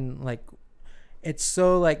 And like, it's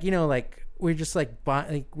so like, you know, like we're just like,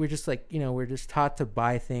 you know, we're just taught to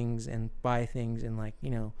buy things, and like, you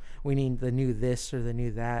know, we need the new this or the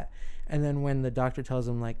new that. And then when the doctor tells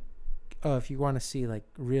them like, oh, if you want to see like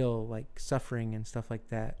real like suffering and stuff like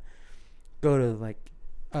that, go to like,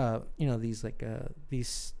 you know, these like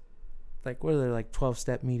what are they, like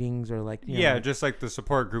 12-step meetings, or like, you know, just like the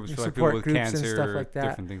support groups for like people with cancer and stuff like that,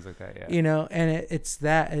 different things like that. Yeah, you know, and it's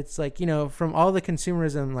like, you know, from all the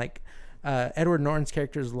consumerism, like Edward Norton's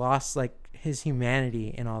character's lost like his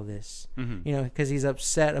humanity in all this, you know, because he's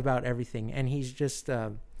upset about everything, and he's just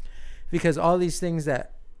because all these things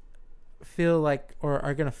that feel like, or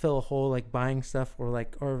are gonna fill a hole, like buying stuff, or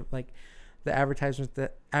like the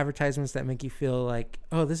advertisements that make you feel like,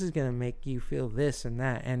 oh, this is gonna make you feel this and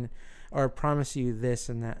that, and or promise you this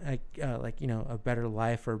and that, like, you know, a better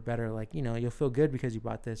life, or better, like, you know, you'll feel good because you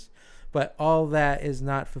bought this, but all that is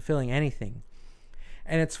not fulfilling anything.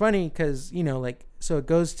 And it's funny because, you know, like, so it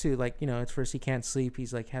goes to like, you know, at first he can't sleep,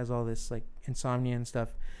 he's like has all this like insomnia and stuff,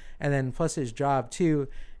 and then plus his job too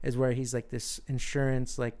is where he's like this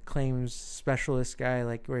insurance like claims specialist guy,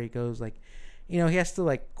 like where he goes like, you know, he has to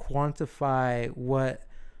like quantify what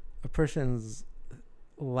a person's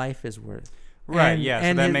life is worth. Right. And, yeah.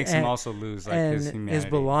 So that makes him also lose like his humanity, his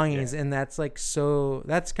belongings. Yeah. And that's like, so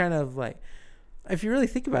that's kind of like, if you really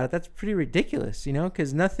think about it, that's pretty ridiculous, you know,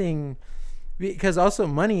 because also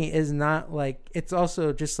money is not like, it's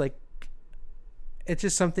also just like, it's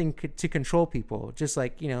just something to control people. Just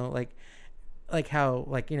like, you know, like how,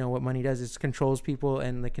 like, you know, what money does is controls people,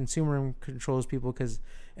 and the consumer controls people because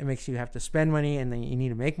it makes you have to spend money, and then you need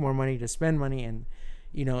to make more money to spend money, and,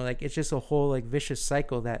 you know, like it's just a whole like vicious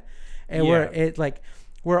cycle that, and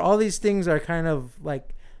where all these things are kind of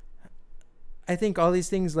like, I think all these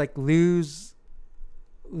things like lose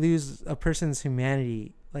a person's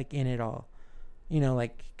humanity like in it all. You know,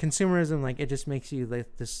 like consumerism, like it just makes you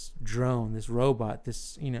like this drone, this robot,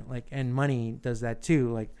 this, you know, like, and money does that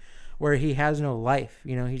too, like where he has no life,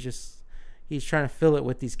 you know, he's trying to fill it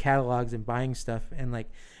with these catalogs and buying stuff, and like,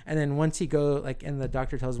 and then once he go like, and the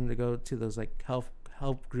doctor tells him to go to those like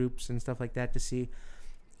help groups and stuff like that to see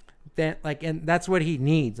that, like, and that's what he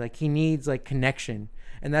needs, like he needs like connection,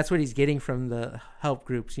 and that's what he's getting from the help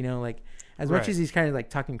groups, you know, like as much as he's kind of like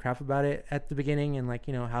talking crap about it at the beginning, and like,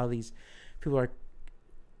 you know, how these people are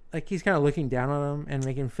like, he's kind of looking down on them and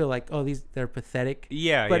making him feel like, oh, they're pathetic.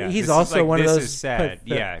 Yeah, but yeah. he's this also is like, one of this those. Is sad.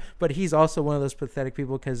 Yeah. But he's also one of those pathetic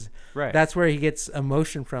people because that's where he gets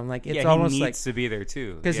emotion from. Like it's almost he like needs to be there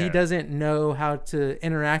too because he doesn't know how to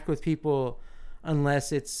interact with people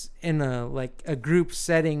unless it's in a group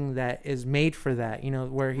setting that is made for that. You know,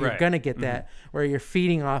 where you're gonna get that, where you're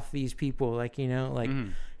feeding off these people, like, you know, like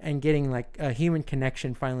and getting like a human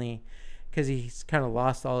connection finally, because he's kind of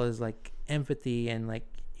lost all his like empathy and like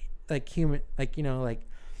human, like, you know, like,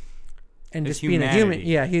 and his just humanity. Being a human,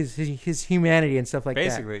 yeah, his humanity and stuff like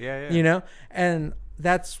basically, that. Yeah, you know, and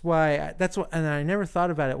that's why and I never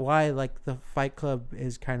thought about it, why like the Fight Club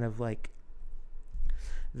is kind of like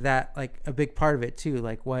that, like a big part of it too,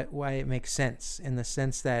 like why it makes sense in the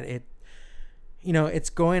sense that it, you know, it's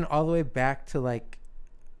going all the way back to like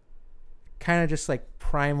kind of just like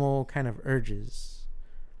primal kind of urges,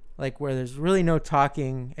 like where there's really no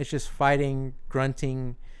talking, it's just fighting,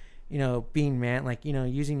 grunting, you know, being man, like, you know,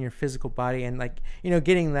 using your physical body and like, you know,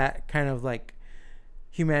 getting that kind of like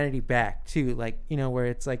humanity back too, like, you know, where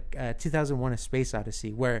it's like 2001 A Space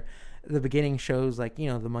Odyssey, where the beginning shows like, you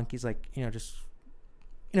know, the monkeys like, you know, just,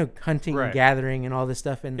 you know, hunting and gathering and all this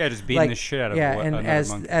stuff, and just beating like, the shit out of and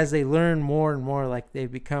monkey. as they learn more and more, like they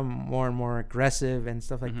become more and more aggressive and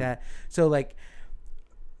stuff like that. So like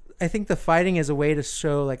I think the fighting is a way to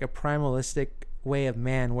show like a primalistic way of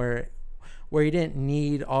man, where you didn't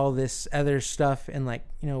need all this other stuff, and like,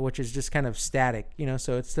 you know, which is just kind of static, you know,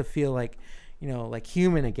 so it's to feel like, you know, like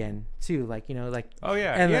human again too, like, you know, like,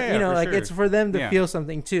 and you know, like sure. It's for them to feel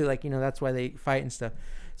something too, like, you know, that's why they fight and stuff.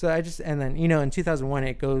 So and then, you know, in 2001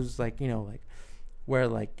 it goes like, you know, like where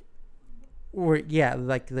like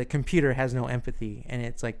the computer has no empathy, and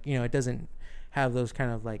it's like, you know, it doesn't have those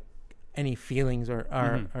kind of like any feelings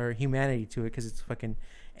or humanity to it, because it's fucking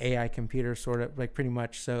AI computer, sort of, like, pretty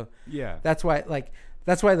much. So yeah, that's why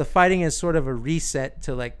the fighting is sort of a reset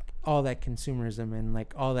to, like, all that consumerism and,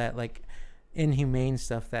 like, all that, like, inhumane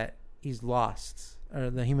stuff that he's lost, or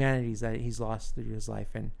the humanities that he's lost through his life.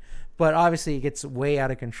 But obviously it gets way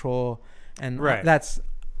out of control, and that's,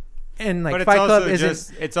 and, like, but Fight Club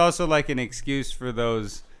it's also like an excuse for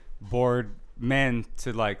those bored men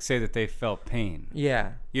to, like, say that they felt pain.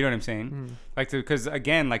 Yeah, you know what I'm saying? Like, because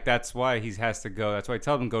again, like, that's why he has to go. That's why I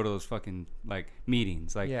tell them go to those fucking, like,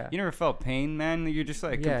 meetings. Like, you never felt pain, man. You're just,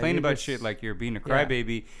 like, complaining about shit like you're being a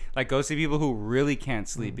crybaby. Like, go see people who really can't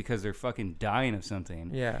sleep because they're fucking dying of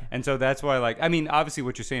something. Yeah. And so that's why, like, I mean, obviously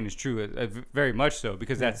what you're saying is true, very much so,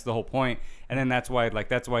 because that's the whole point. And then that's why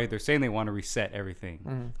they're saying they want to reset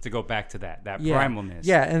everything to go back to that primalness.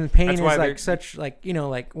 Yeah, and pain is, like, such, like, you know,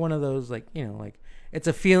 like, one of those, like, you know, like, it's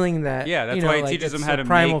a feeling that, that's you know, why he like, teaches them how to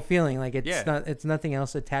primal make, feeling. Like, it's nothing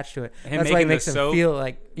else attached to it. Him that's why it makes them feel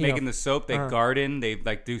like, making the soap. They garden. They,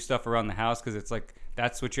 like, do stuff around the house because it's like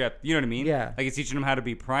that's what you have. You know what I mean? Yeah. Like, it's teaching them how to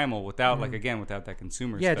be primal without like, again, without that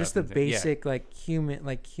consumer. Yeah, stuff just the basic like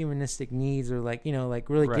humanistic needs, or, like, you know, like,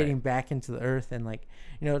 really getting back into the earth and, like,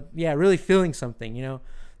 you know, really feeling something. You know,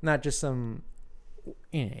 not just some.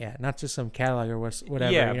 Not just some catalog or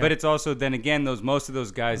whatever. Yeah, you know? But it's also, then again, most of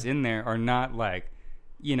those guys in there are not, like,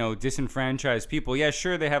 you know, disenfranchised people. Yeah,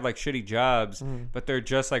 sure, they have, like, shitty jobs, but they're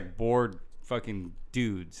just, like, bored fucking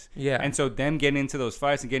dudes. Yeah. And so them getting into those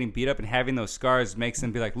fights and getting beat up and having those scars makes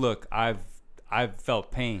them be like, look, I've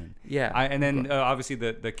felt pain. Yeah. And then obviously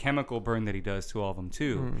the chemical burn that he does to all of them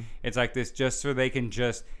too. It's like this just so they can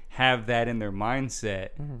just have that in their mindset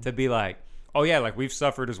to be like, oh yeah, like, we've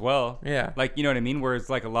suffered as well. Yeah. Like, you know what I mean? Whereas,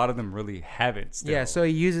 like, a lot of them really haven't still. Yeah, so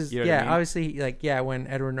he uses, you know what I mean? Obviously, like, when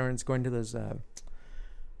Edward Norton's going to those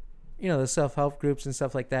you know, the self-help groups and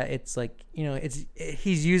stuff like that, it's like, you know,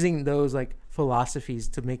 he's using those, like, philosophies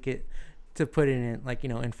to make it, to put it in, like, you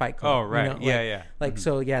know, in Fight Club. Oh, right. You know, Yeah. Like,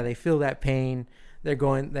 so, they feel that pain. They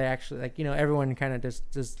actually, like, you know, everyone kind of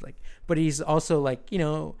just like, but he's also, like, you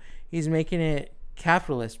know, he's making it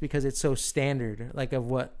capitalist because it's so standard, like, of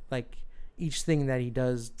what, like, each thing that he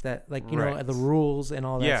does, that, like, you know, the rules and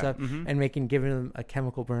all that stuff, and giving them a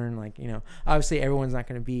chemical burn. Like, you know, obviously everyone's not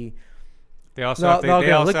going to be. They also have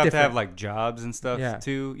to have, like, jobs and stuff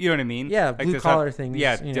too. You know what I mean? Yeah, like, blue collar things.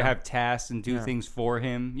 Yeah, to have tasks and do things for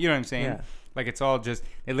him. You know what I'm saying? Yeah. Like, it's all just,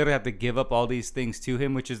 they literally have to give up all these things to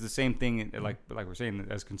him, which is the same thing, like we're saying,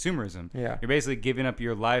 as consumerism. Yeah. You're basically giving up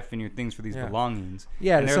your life and your things for these belongings.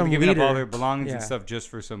 Yeah, and they're some giving leader, up all their belongings and stuff just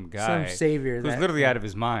for some guy. Some savior. Who's literally out of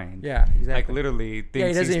his mind. Yeah, exactly. Like, literally thinks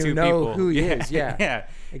he doesn't he's even two know people. who he is. Yeah. Yeah.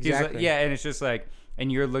 Exactly. And it's just like,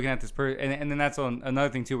 and you're looking at this person, and then that's another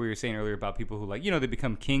thing too, where you're saying earlier about people who, like, you know, they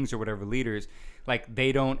become kings or whatever, leaders, like,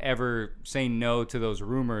 they don't ever say no to those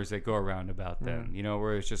rumors that go around about them, you know,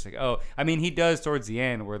 where it's just like, oh, I mean, he does towards the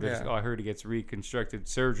end, where there's, I heard he gets reconstructed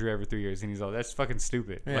surgery every 3 years, and he's all, that's fucking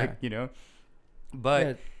stupid, like, you know,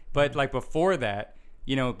 but like, before that,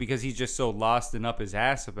 you know, because he's just so lost and up his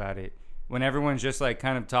ass about it, when everyone's just, like,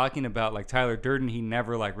 kind of talking about, like, Tyler Durden, he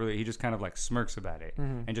never, like, really, he just kind of, like, smirks about it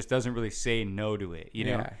and just doesn't really say no to it, you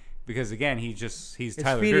know? Because, again, he's it's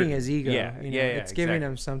Tyler feeding Durden. his ego. Yeah, you know? It's giving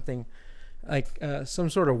him something, like, some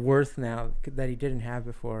sort of worth now that he didn't have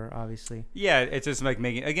before, obviously. Yeah, it's just, like,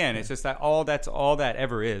 making, again, it's just that's all that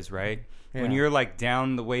ever is, right? Yeah. When you're, like,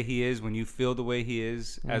 down the way he is, when you feel the way he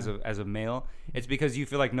is as a male, it's because you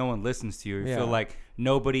feel like no one listens to you. You feel like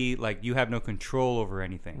nobody, like, you have no control over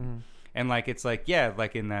anything. And, like, it's like,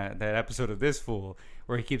 like in that episode of This Fool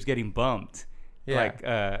where he keeps getting bumped. Like,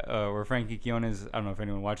 where Frankie Quinones, I don't know if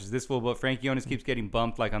anyone watches This Fool, but Frankie Quinones keeps getting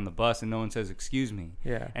bumped, like, on the bus, and no one says, excuse me.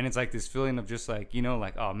 Yeah. And it's like this feeling of just, like, you know,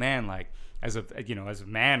 like, oh, man, like, as a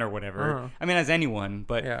man or whatever. I mean, as anyone,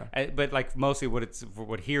 but like, mostly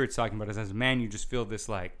what here it's talking about is, as a man, you just feel this,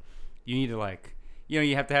 like, you need to, like, you know,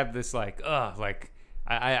 you have to have this, like, like,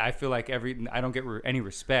 I feel like I don't get any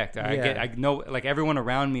respect. I know, like, everyone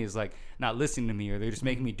around me is, like, not listening to me, or they're just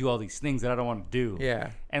making me do all these things that I don't want to do.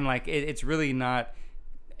 Yeah. And, like, it's really not,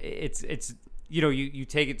 it's you know, you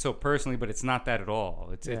take it so personally, but it's not that at all.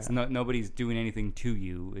 It's not, nobody's doing anything to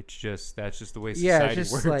you. It's just, that's just the way society it's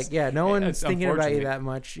just works. Like, no one's thinking about you that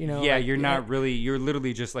much, you know. Yeah, like, you're not really, you're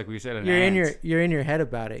literally just, like we said, you're in your head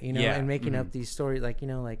about it, you know, and making up these stories, like, you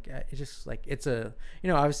know, like, it's just like, it's a, you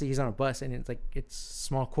know, obviously he's on a bus and it's like, it's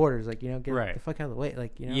small quarters, like, you know, get the fuck out of the way,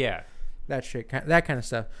 like, you know, that shit, that kind of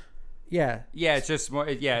stuff. Yeah, it's just more,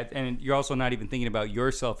 and you're also not even thinking about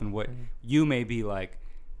yourself and what you may be, like,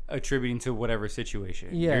 attributing to whatever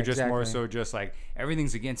situation. You're just more so just like,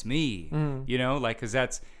 everything's against me, you know, like, because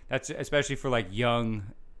that's especially for, like, young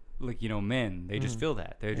like, you know, men, they just feel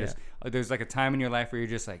that. They're just, there's like a time in your life where you're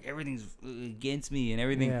just like, everything's against me and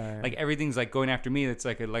everything, like everything's like going after me. That's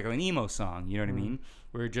like an emo song, you know what I mean?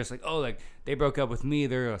 Where you're just like, oh, like they broke up with me,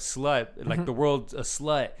 they're a slut, like the world's a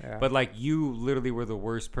slut, but like you literally were the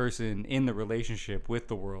worst person in the relationship with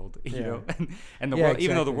the world, you know, and the world,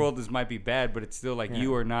 even though the world might be bad, but it's still like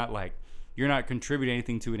you are not like, you're not contributing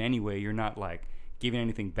anything to it anyway. You're not like giving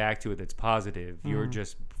anything back to it that's positive. You're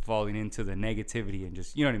just falling into the negativity and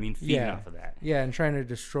just, you know what I mean, feeding off of that. Yeah, and trying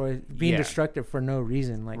to being destructive for no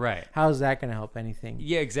reason. Like, how's that going to help anything?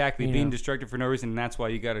 Yeah, exactly. Being destructive for no reason, and that's why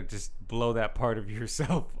you got to just blow that part of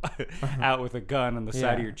yourself out with a gun on the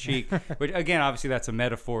side of your cheek. Which, again, obviously that's a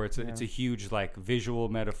metaphor. It's a huge, like, visual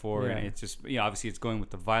metaphor, and it's just, you know, obviously it's going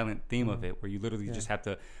with the violent theme of it, where you literally just have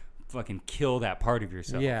to fucking kill that part of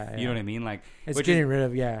yourself. You know what I mean? Like, it's getting rid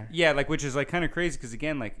of, like, which is like kind of crazy because,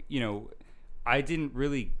 again, like, you know, I didn't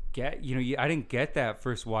really get, you know, I didn't get that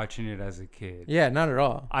first watching it as a kid. Yeah, not at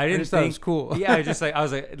all. I didn't just think thought it was cool. Yeah, I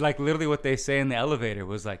was like literally what they say in the elevator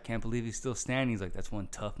was like, can't believe he's still standing. He's like, that's one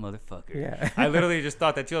tough motherfucker. Yeah. I literally just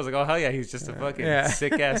thought that too. I was like, oh hell yeah, he's just a fucking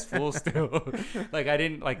sick ass fool still. Like, I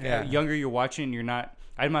didn't like younger you're watching,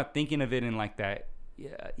 I'm not thinking of it in like that.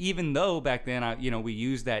 Yeah, even though back then, you know, we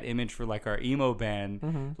used that image for like our emo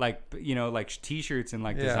band, like, you know, like t-shirts and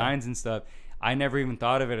like designs and stuff. I never even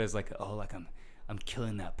thought of it as like, oh, like I'm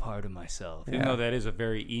killing that part of myself, even though that is a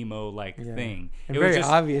very emo like thing. And it very was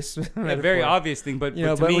just obvious, a very obvious thing. But you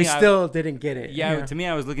know, but we still didn't get it. Yeah, to me,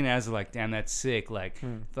 I was looking at it as like, damn, that's sick. Like,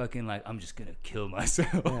 fucking, like I'm just gonna kill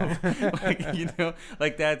myself. Like, you know,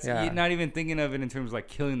 like that's you're not even thinking of it in terms of like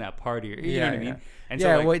killing that part of your. You know what I mean? And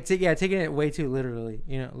so, like, taking it way too literally.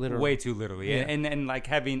 You know, literally. Way too literally, and like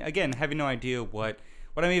having no idea what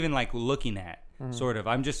I'm even like looking at. Sort of.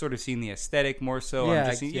 I'm just sort of seeing the aesthetic more so. I'm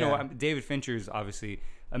just seeing, you know, David Fincher is obviously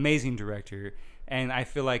amazing director, and I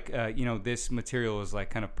feel like you know, this material is like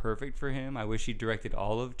kind of perfect for him. I wish he directed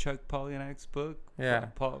all of Chuck Palahniuk's book. Yeah.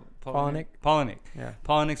 Palahniuk. Yeah.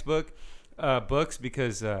 Palahniuk's books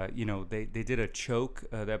because you know, they did a Choke,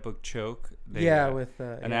 that book Choke. With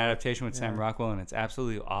an adaptation with Sam Rockwell, and it's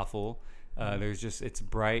absolutely awful. There's just, it's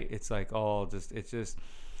bright. It's like all just, it's just,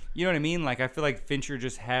 you know what I mean? Like, I feel like Fincher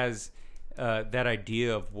just has that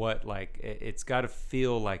idea of what, like, it's got to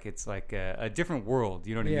feel like it's like a different world,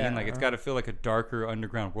 you know what I mean? Like, it's got to feel like a darker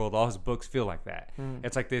underground world. All his books feel like that.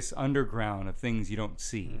 It's like this underground of things you don't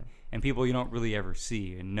see and people you don't really ever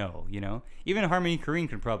see and know, you know? Even Harmony Korine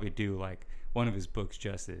could probably do like one of his books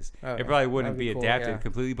justice. It probably wouldn't be cool, adapted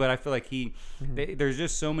completely, but I feel like there's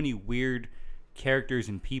just so many weird characters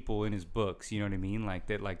and people in his books, you know what I mean? Like,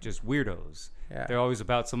 that, like, just weirdos. They're always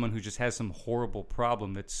about someone who just has some horrible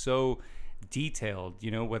problem that's so detailed, you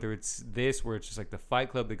know, whether it's this, where it's just like the Fight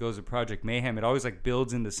Club that goes to Project Mayhem, it always like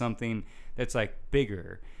builds into something that's like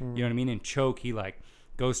bigger, you know what I mean? In Choke, he like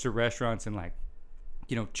goes to restaurants and like,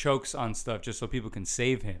 you know, chokes on stuff just so people can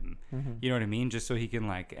save him, you know what I mean? Just so he can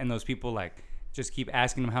like, and those people like just keep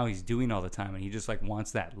asking him how he's doing all the time, and he just like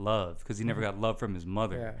wants that love because he never got love from his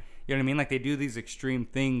mother. You know what I mean? Like, they do these extreme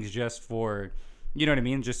things just for, you know what I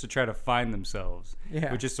mean, just to try to find themselves,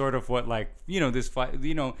 which is sort of what, like, you know, this fight,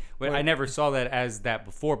 you know, I never saw that as that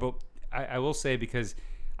before, but I will say, because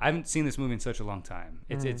I haven't seen this movie in such a long time.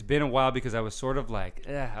 It's been a while, because I was sort of like,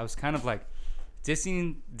 I was kind of like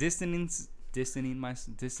distancing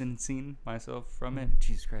myself from it.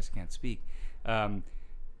 Jesus Christ, I can't speak.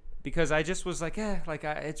 Because I just was like,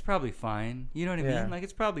 it's probably fine. You know what I mean? Like,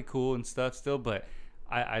 it's probably cool and stuff still, but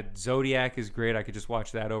Zodiac is great. I could just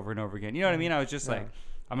watch that over and over again. You know what I mean? I was just like,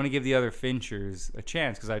 I'm going to give the other Finchers a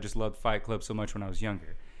chance because I just loved Fight Club so much when I was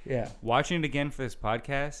younger. Yeah. Watching it again for this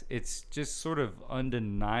podcast, it's just sort of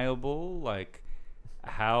undeniable, like,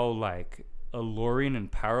 how, like, alluring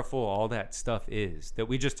and powerful all that stuff is that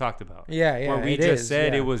we just talked about. Where we just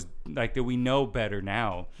said it was like that we know better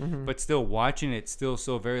now, but still watching it still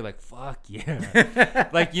so very like, fuck yeah.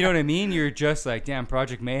 Like, you know what I mean? You're just like, damn,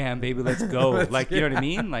 Project Mayhem, baby, let's go. Like, you know what I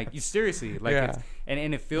mean? Like, you seriously, like, it's,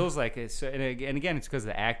 and it feels like it's, and again, it's because of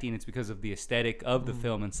the acting, it's because of the aesthetic of the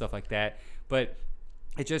film and stuff like that. But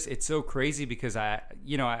it's so crazy because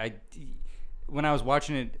when I was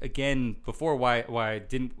watching it again before, why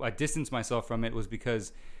I distanced myself from it was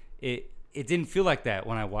because it didn't feel like that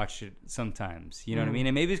when I watched it sometimes. You know what I mean?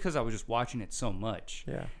 And maybe it's because I was just watching it so much.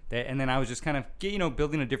 Yeah. And then I was just kind of, you know,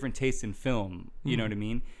 building a different taste in film. You know what I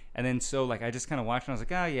mean? And then so, like, I just kind of watched it and I was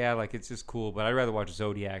like, oh yeah, like, it's just cool. But I'd rather watch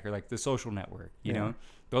Zodiac or like The Social Network. You know,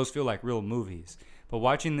 those feel like real movies. But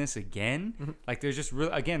watching this again, like there's just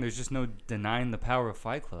there's just no denying the power of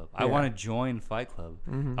Fight Club. I want to join Fight Club.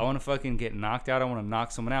 I want to fucking get knocked out. I want to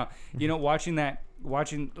knock someone out. You know, watching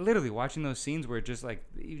those scenes where it's like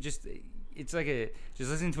just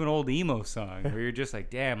listening to an old emo song where you're just like,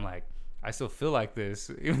 damn, like I still feel like this,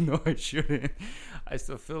 even though I shouldn't. I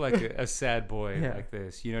still feel like a sad boy like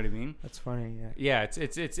this. You know what I mean? That's funny. Yeah.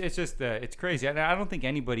 It's just it's crazy. I don't think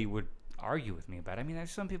anybody would argue with me about it. I mean,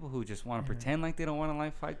 there's some people who just want to pretend like they don't want to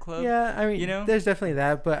like Fight Club. Yeah, I mean, you know, there's definitely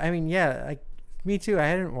that. But I mean, yeah, like me too. I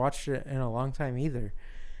hadn't watched it in a long time either.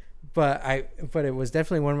 But it was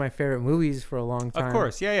definitely one of my favorite movies for a long time. Of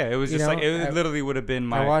course, yeah. It was just like it literally would have been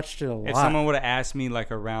my. I watched it a lot. If someone would have asked me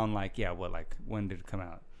like around like when did it come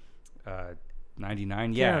out?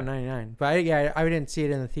 99. Yeah, 99. But I didn't see it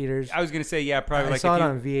in the theaters. I was gonna say probably. I saw it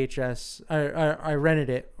on VHS. I rented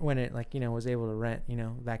it when it was able to rent.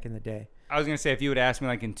 Back in the day. I was gonna say if you would ask me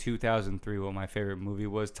like in 2003 what my favorite movie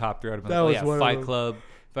was, top 3, I'd be like, Fight Club.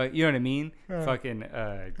 But you know what I mean? Fucking.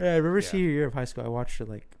 I remember senior year of high school. I watched it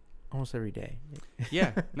like almost every day.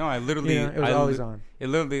 Yeah. No, I literally. It was always on. I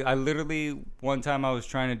literally one time I was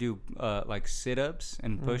trying to do like sit-ups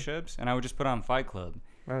and push-ups, and I would just put on Fight Club.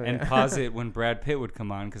 And pause it when Brad Pitt would come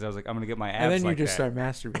on because I was like, I'm gonna get my abs. And then like you just start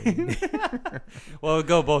masturbating. Well, it'll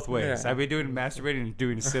go both ways. I've been doing masturbating and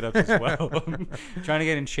doing sit-ups as well. Trying to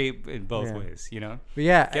get in shape in both ways, But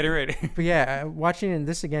yeah, get it ready. But yeah, watching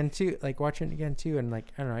this again too, and like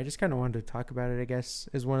I don't know, I just kind of wanted to talk about it. I guess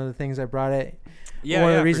is one of the things I brought it. Yeah,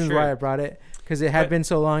 one of the reasons why I brought it because it had been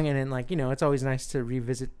so long, and then it's always nice to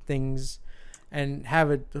revisit things. And have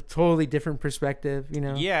a totally different perspective,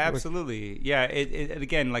 Yeah, absolutely. Yeah, it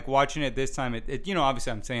again, like watching it this time, it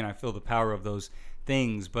obviously I'm saying I feel the power of those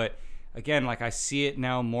things, but again, like I see it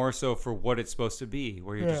now more so for what it's supposed to be,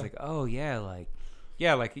 where you're just like, oh yeah, like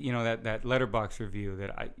that Letterboxd review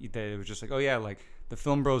that it was just like, oh yeah, like the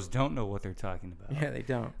film bros don't know what they're talking about. Yeah, they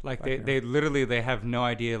don't. Like they literally they have no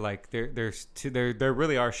idea. Like they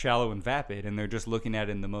really are shallow and vapid, and they're just looking at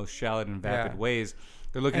it in the most shallow and vapid ways.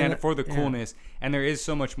 They're looking at it for the coolness, and there is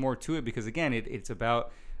so much more to it because, again, it's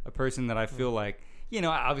about a person that I feel like,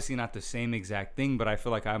 obviously not the same exact thing, but I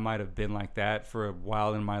feel like I might have been like that for a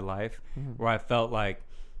while in my life where I felt like,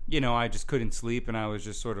 I just couldn't sleep and I was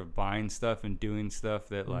just sort of buying stuff and doing stuff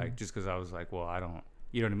that, like, just because I was like, well, I don't,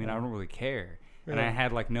 you know what I mean? I don't really care. And I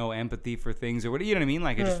had, like, no empathy for things or what, you know what I mean?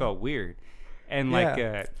 Like, it just felt weird. And,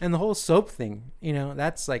 and the whole soap thing,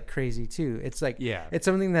 that's, like, crazy, too. It's, like, it's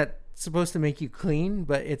something that supposed to make you clean,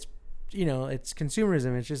 but it's it's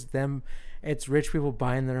consumerism. It's just them. It's rich people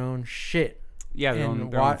buying their own shit. Yeah, their own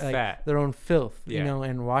fat, their own filth.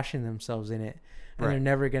 And washing themselves in it, and they're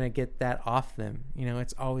never gonna get that off them.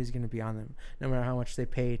 It's always gonna be on them, no matter how much they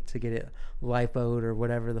pay to get it lipoed or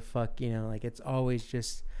whatever the fuck. Like it's always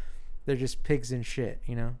just they're just pigs in shit.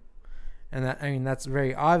 And that's a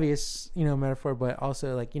very obvious metaphor, but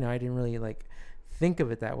also like I didn't really like think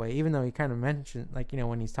of it that way, even though he kind of mentioned like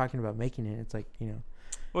when he's talking about making it, it's like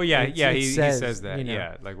well he says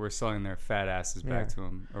that like we're selling their fat asses back to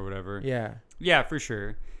him or whatever. Yeah, for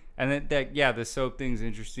sure. And that the soap thing's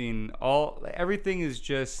interesting. Everything is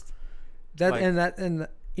just that, like, and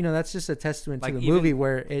that's just a testament to the movie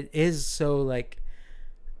where it is so like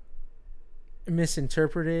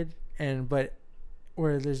misinterpreted but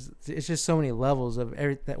where it's just so many levels of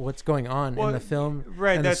what's going on in the film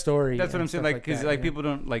and the story. That's what I'm saying. Like, because like people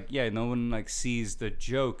don't like, no one like sees the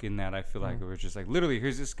joke in that. I feel like it was just like literally,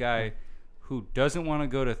 here's this guy who doesn't want to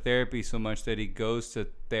go to therapy so much that he goes to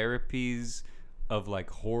therapies of like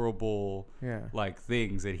horrible like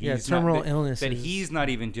things that he's terminal illnesses that he's not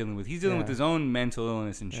even dealing with. He's dealing with his own mental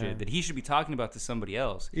illness and shit that he should be talking about to somebody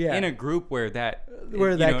else in a group where that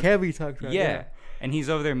can be talked about. And he's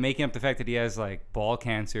over there making up the fact that he has like ball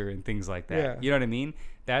cancer and things like that. You know what I mean?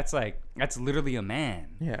 That's literally a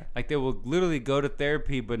man. Like they will literally go to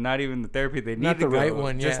therapy, but not even the therapy they need not to the go. Right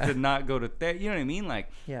one, just to not go to therapy. You know what I mean?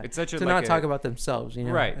 Like it's such to not talk about themselves.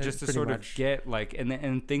 Right? Just to sort of get like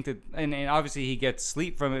and think that and obviously he gets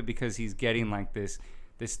sleep from it because he's getting like this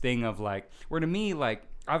thing of like where to me like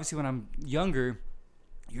obviously when I'm younger,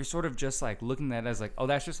 you're sort of just like looking at it as like, oh,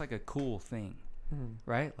 that's just like a cool thing,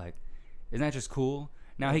 right? Like. Isn't that just cool?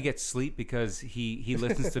 Now he gets sleep because he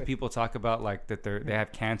listens to people talk about like that they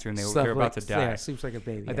have cancer and they're about to die. Yeah, sleeps like a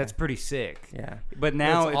baby. Like that's pretty sick. Yeah. But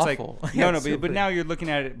now it's like no, but now you're looking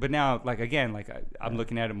at it. But now like again, like I'm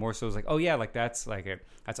looking at it more so as like, oh yeah, like that's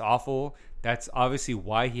that's awful. That's obviously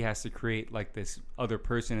why he has to create like this other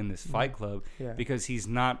person in this fight club because he's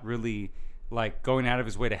not really like going out of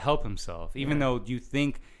his way to help himself, even though you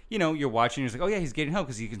think. you're watching, you're like, oh yeah, he's getting help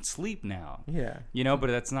because he can sleep now. Yeah. But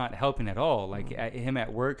that's not helping at all. Like him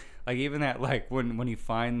at work, like even that, like when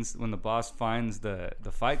the boss finds the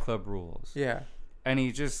Fight Club rules. Yeah. And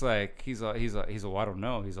he's just like, he's all, well, I don't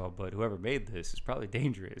know. He's all, but whoever made this is probably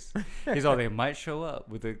dangerous. He's all, they might show up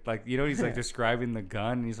with it, like, he's like describing the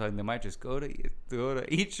gun. And he's like, they might just go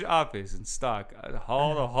to each office and stalk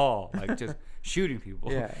hall to hall, like just shooting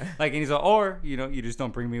people. Yeah. Like, and he's like, or you just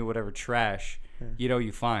don't bring me whatever trash,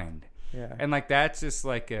 you find. Yeah. And like that's just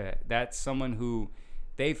like that's someone who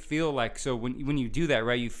they feel like, so when you do that,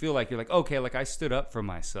 right, you feel like you're like, okay, like I stood up for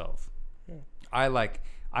myself. Yeah.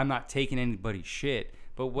 I'm not taking anybody's shit.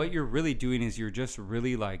 But what you're really doing is you're just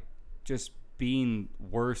really like just being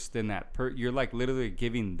worse than that you're like literally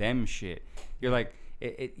giving them shit. You're like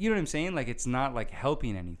you know what I'm saying? Like it's not like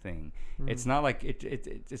helping anything. It's not like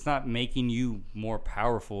it's not making you more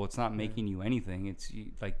powerful. It's not making you anything. It's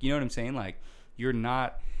like, you know what I'm saying? Like you're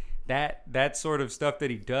not that sort of stuff that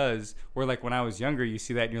he does, where like when I was younger, you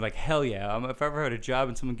see that and you're like, hell yeah, if I ever had a job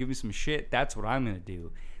and someone give me some shit, that's what I'm gonna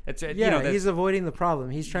do. That's he's avoiding the problem.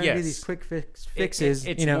 He's trying to do these quick fixes.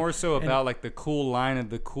 It's more so about like the cool line of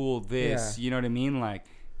the cool this. Yeah. You know what I mean? Like,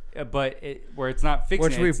 but where it's not fixing,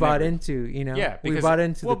 which we bought into. Yeah, because, we bought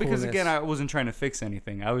into. Well, because again, I wasn't trying to fix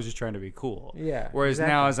anything. I was just trying to be cool. Yeah. Whereas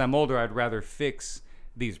now, as I'm older, I'd rather fix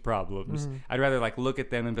these problems. I'd rather like look at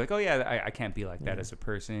them and be like, oh yeah, I can't be like that as a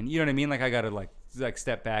person. You know what I mean? Like I gotta like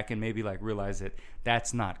step back and maybe like realize that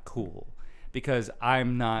that's not cool. Because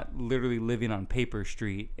I'm not literally living on Paper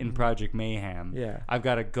Street in Project Mayhem. Yeah, I've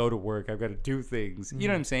got to go to work. I've got to do things. You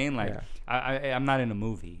know what I'm saying? Like, I'm not in a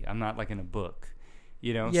movie. I'm not like in a book.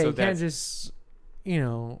 Yeah, so you can't just,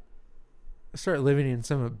 start living in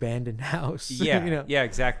some abandoned house. Yeah, yeah,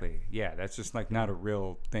 exactly. Yeah, that's just like not a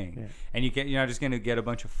real thing. Yeah. And you're not just gonna get a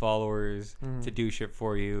bunch of followers to do shit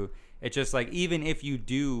for you. It's just like, even if you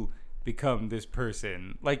do become this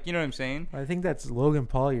person, like, you know what I'm saying? I think that's Logan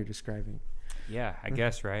Paul you're describing. Yeah, I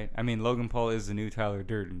guess, right? I mean, Logan Paul is the new Tyler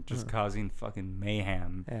Durden, just causing fucking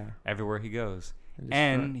mayhem everywhere he goes.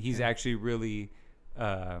 And he's actually really,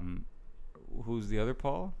 who's the other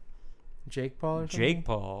Paul? Jake Paul or something? Jake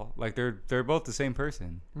Paul. Like, they're both the same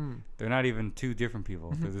person. They're not even two different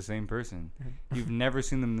people. They're the same person. You've never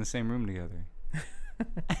seen them in the same room together.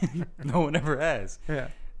 No one ever has. Yeah.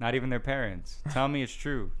 Not even their parents. Tell me it's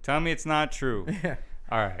true. Tell me it's not true. Yeah.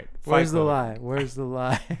 All right. Where's the lie? Where's the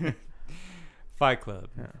lie? Fight Club,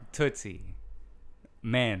 Tootsie,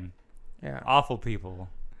 men, awful people.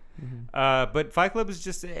 But Fight Club is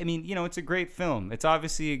just, I mean, it's a great film. It's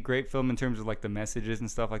obviously a great film in terms of like the messages and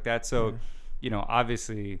stuff like that. So,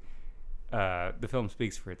 obviously, the film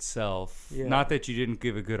speaks for itself. Yeah. Not that you didn't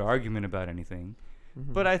give a good argument about anything,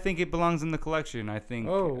 but I think it belongs in the collection. I think.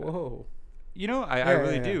 I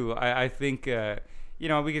really do. I think. We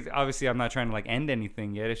could, obviously I'm not trying to like end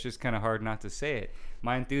anything yet. It's just kind of hard not to say it.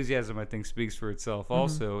 My enthusiasm, I think, speaks for itself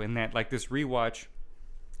also, in that like this rewatch,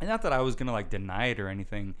 and not that I was gonna like deny it or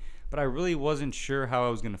anything, but I really wasn't sure how I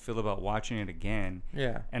was gonna feel about watching it again.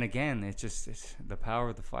 Yeah. And again, it's the power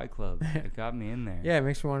of the Fight Club. It got me in there. Yeah, it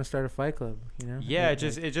makes me want to start a Fight Club. Yeah, it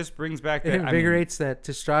just brings back. It invigorates that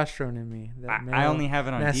testosterone in me. I only have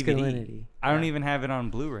it on DVD. I don't even have it on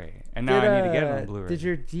Blu-ray, and now I need to get it on Blu-ray. Did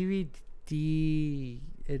your DVD?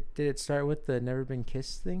 Did it start with the Never Been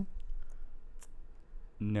Kissed thing?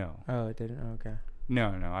 No. Oh, it didn't? Oh, okay. No,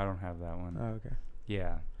 I don't have that one. Oh, okay.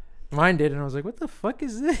 Yeah. Mine did, and I was like, what the fuck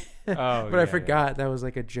is this? But I forgot that was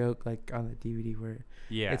like a joke like on the DVD where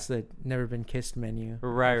it's the Never Been Kissed menu.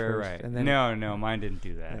 Right. And then no, mine didn't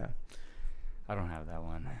do that. Yeah. I don't have that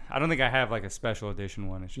one. I don't think I have like a special edition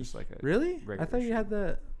one. It's just like a Really? I thought you had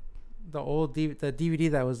the old the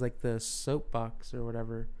DVD that was like the soapbox or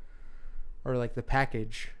whatever. Or like the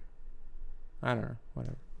package. I don't know.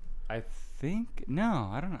 Whatever. I think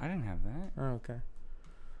I didn't have that. Oh, okay.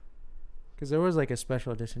 Because there was like a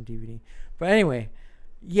special edition DVD. But anyway,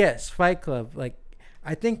 yes, Fight Club. Like,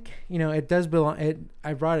 I think it does belong.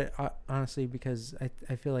 I brought it honestly because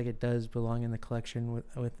I feel like it does belong in the collection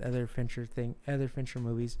with other Fincher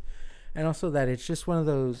movies, and also that it's just one of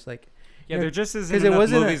those like. Yeah, there just isn't enough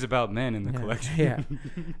movies about men in the collection.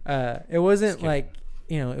 Yeah. It wasn't like.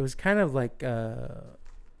 It was kind of like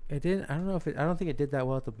it didn't. I don't think it did that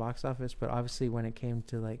well at the box office. But obviously, when it came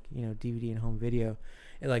to like DVD and home video,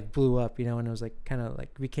 it like blew up. And it was like kind of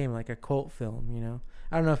like became like a cult film.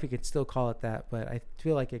 I don't know if you could still call it that, but I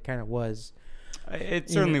feel like it kind of was. It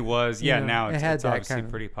certainly was. Yeah, now it's obviously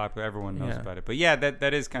pretty popular. Everyone knows about it. But yeah,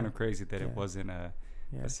 that is kind of crazy that it wasn't a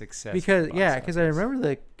success. Because I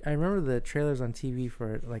remember the trailers on TV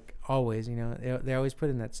for it like always. They always put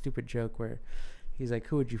in that stupid joke where. he's like,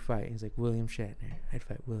 who would you fight? He's like, William Shatner. I'd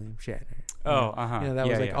fight William Shatner. Oh, that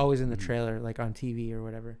was like always in the trailer, like on TV or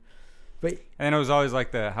whatever. But and then it was always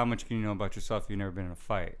like how much can you know about yourself if you've never been in a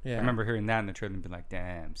fight? Yeah. I remember hearing that in the trailer and being like,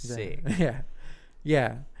 damn, sick.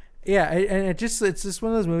 Yeah. And it's just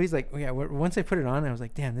one of those movies. Like, once I put it on, I was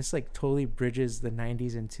like, damn, this like totally bridges the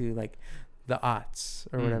 '90s into like the aughts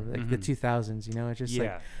or whatever, like the 2000s. You know, it's just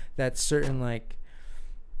like that certain like,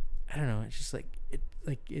 I don't know. It's just like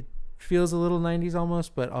it feels a little '90s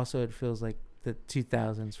almost, but also it feels like the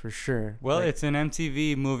 2000s for sure. Well, like, it's an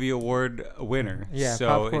MTV Movie Award winner. Yeah, so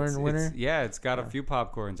popcorn winner. It's got a few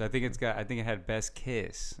popcorns. I think it had Best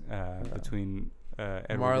Kiss between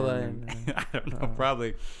Edward Marla and I don't know,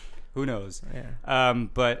 probably. Who knows? Yeah.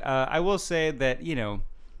 But I will say that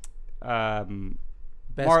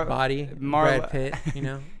best body, Brad Pitt. You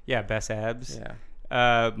know. Yeah, best abs. Yeah.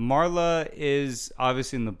 Marla is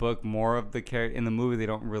obviously in the book more of the character. In the movie, they're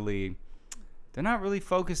not really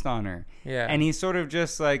focused on her. Yeah. And he's sort of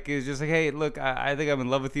just like, hey, look, I think I'm in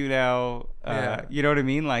love with you now. You know what I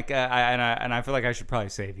mean? Like, I feel like I should probably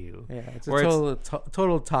save you. Yeah. It's a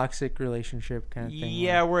total toxic relationship kind of thing.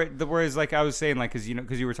 Yeah. Whereas like I was saying, like, cause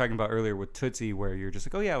you were talking about earlier with Tootsie, where you're just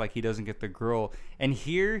like, oh yeah, like he doesn't get the girl. And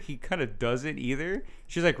here he kind of doesn't either.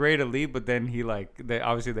 She's like ready to leave, but then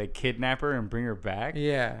they kidnap her and bring her back.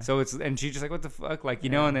 Yeah. So and she's just like, what the fuck? Like, you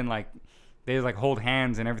know, and then like, they like hold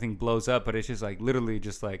hands and everything blows up, but it's just like literally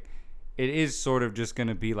just like it is sort of just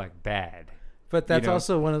gonna be like bad. But that's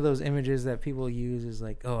also one of those images that people use is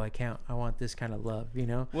like, oh, I want this kind of love, you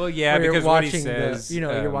know? Well, yeah, because what he says,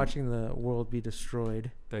 you're watching the world be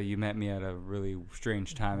destroyed. That you met me at a really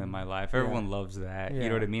strange time in my life. Everyone loves that. You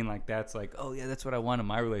know what I mean? Like that's like, oh yeah, that's what I want in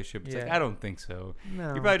my relationship. It's like, I don't think so.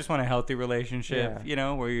 No. You probably just want a healthy relationship, you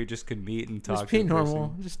know, where you just can meet and talk. Just be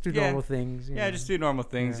normal. Just do normal things. Just do normal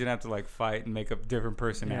things. You don't have to like fight and make up different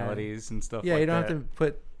personalities and stuff like that. Yeah, you don't have to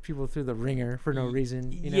put people through the ringer for no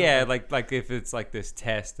reason. You know? Yeah, like if it's like this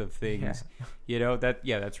test of things, you know,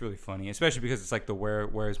 that's really funny, especially because it's like the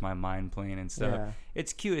where's my mind playing and stuff. Yeah.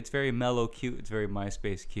 It's cute. It's very mellow cute. It's very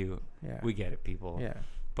MySpace cute. Yeah. We get it, people. Yeah.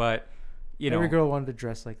 But, every girl wanted to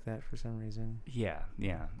dress like that for some reason. Yeah.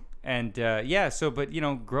 And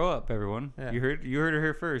but grow up, everyone. Yeah. You heard her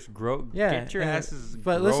here first. Get your asses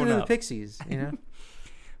but listen to the Pixies, you know.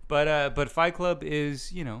 But Fight Club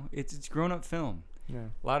is, it's grown up film. Yeah.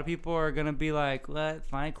 A lot of people are gonna be like, "What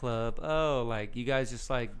Fight Club? Oh, like you guys just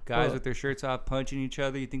like guys with their shirts off punching each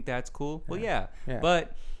other. You think that's cool?" Well, yeah.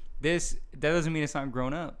 But that doesn't mean it's not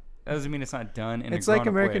grown up. That doesn't mean it's not done in a grown-up way. It's like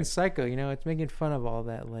American Psycho, it's making fun of all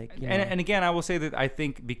that, like. And again, I will say that I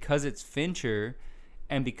think because it's Fincher,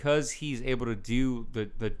 and because he's able to do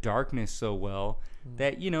the darkness so well,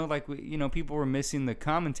 that people were missing the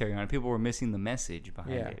commentary on it. People were missing the message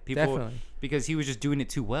behind it. Definitely. Because he was just doing it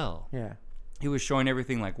too well. Yeah. He was showing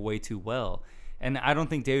everything like way too well. And I don't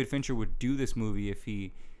think David Fincher would do this movie if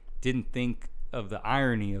he didn't think of the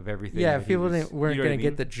irony of everything. Yeah, if people weren't going to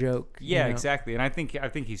get the joke. Yeah, exactly. And I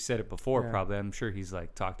think he said it before probably. I'm sure he's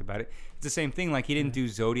like talked about it. It's the same thing. Like he didn't do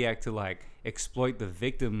Zodiac to like exploit the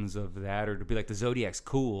victims of that or to be like the Zodiac's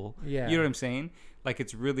cool. Yeah. You know what I'm saying? Like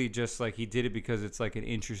it's really just like he did it because it's like an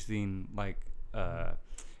interesting like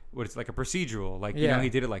it's like a procedural. Like he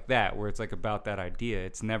did it like that where it's like about that idea.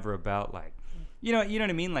 It's never about like you know what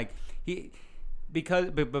I mean? Like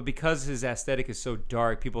because his aesthetic is so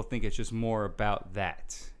dark, people think it's just more about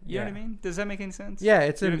that. You know what I mean? Does that make any sense? Yeah,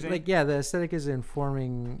 it's the aesthetic is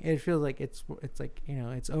informing. It feels like it's like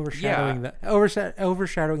it's overshadowing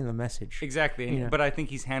overshadowing the message. Exactly, but I think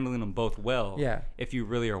he's handling them both well. Yeah, if you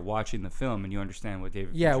really are watching the film and you understand what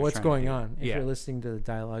David. Yeah, what's going on? If you're listening to the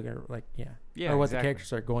dialogue or or what the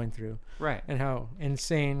characters are going through, right? And how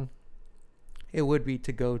insane it would be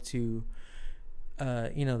to go to.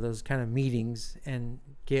 Those kind of meetings and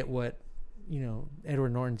get what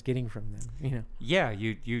Edward Norton's getting from them. Yeah,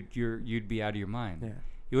 you'd be out of your mind. Yeah,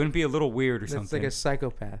 you wouldn't be a little weird or something. It's like a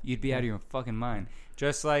psychopath. You'd be out of your fucking mind.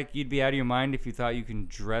 Just like you'd be out of your mind if you thought you can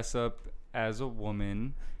dress up as a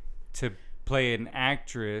woman to play an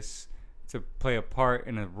actress to play a part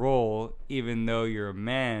in a role, even though you're a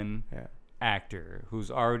man. Yeah. Actor who's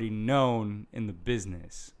already known in the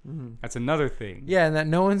business. Mm-hmm. That's another thing. Yeah, and that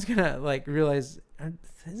no one's gonna like realize.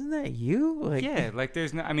 Isn't that you? Like, yeah, like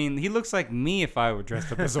there's no. I mean, he looks like me if I were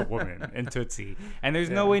dressed up as a woman in Tootsie, and there's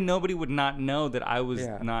no way nobody would not know that I was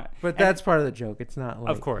not. But that's part of the joke. It's not like.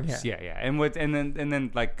 Of course, yeah. And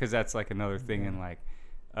then like because that's like another thing in like,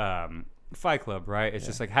 Fight Club, right? It's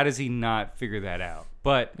just like how does he not figure that out?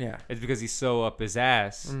 But it's because he's so up his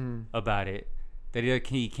ass about it. That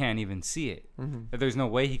he can't even see it. Mm-hmm. That there's no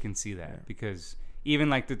way he can see that because even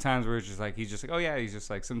like the times where it's just like he's just like, oh yeah, he's just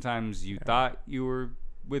like sometimes you thought you were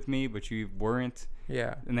with me but you weren't.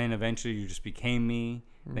 Yeah. And then eventually you just became me.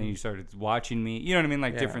 Then you started watching me. You know what I mean?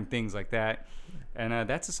 Like different things like that. And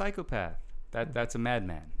that's a psychopath. That's a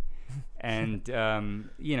madman. And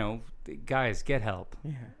you know, guys, get help.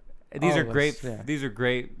 Yeah. These are great. These are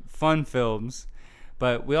great, fun films,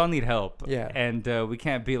 but we all need help. Yeah. And we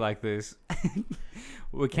can't be like this.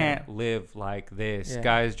 We can't live like this. Yeah.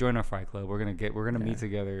 Guys, join our Fight Club. We're gonna meet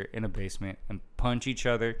together in a basement and punch each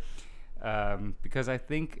other. Because I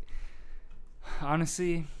think,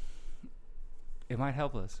 honestly, it might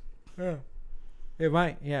help us. Yeah. It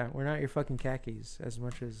might. Yeah. We're not your fucking khakis as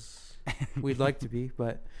much as we'd like to be,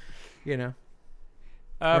 but you know.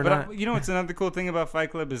 But you know what's another cool thing about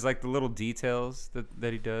Fight Club is like the little details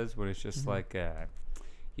that he does, where it's just like,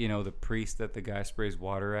 you know, the priest that the guy sprays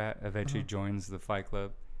water at eventually joins the Fight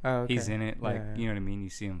Club. Oh, okay. He's in it, like you know what I mean.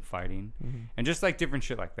 You see him fighting, and just like different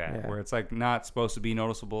shit like that, where it's like not supposed to be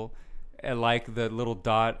noticeable, like the little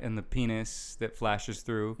dot and the penis that flashes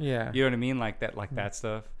through. Yeah, you know what I mean, like that, that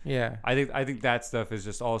stuff. Yeah, I think that stuff is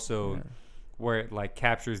just also where it like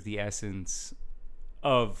captures the essence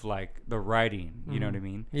of like the writing, you know what I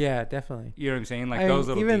mean? Yeah, definitely. You know what I'm saying? Like those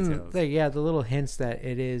little details. The little hints that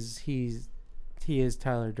he is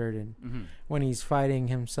Tyler Durden when he's fighting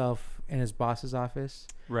himself in his boss's office.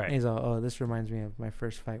 Right. And he's all, oh, this reminds me of my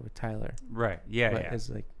first fight with Tyler. Right. Yeah. But it's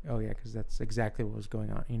like, oh yeah, because that's exactly what was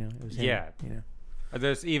going on. You know, it was him, you know.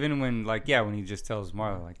 There's even when when he just tells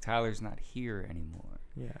Marla like Tyler's not here anymore.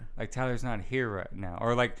 Yeah. Like Tyler's not here right now,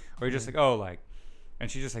 or you're just like, oh, like. And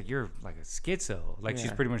she's just like, you're like a schizo. Like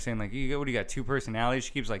she's pretty much saying like, what do you got, 2 personalities?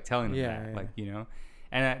 She keeps like telling him that, like, you know,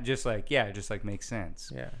 and that just like, it just like makes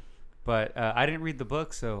sense. Yeah. But I didn't read the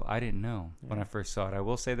book, so I didn't know when I first saw it. I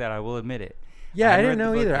will say that. I will admit it. Yeah, I didn't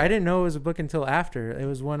know either. I didn't know it was a book until after. It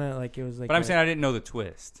was one of like it was like. But I'm saying I didn't know the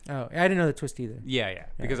twist. Oh, I didn't know the twist either. Yeah.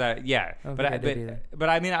 Because I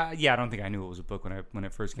mean, I don't think I knew it was a book when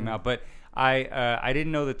it first came out. But I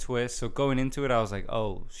didn't know the twist, so going into it, I was like,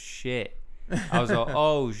 oh shit. I was like,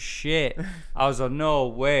 oh shit. I was like, no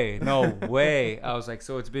way. I was like,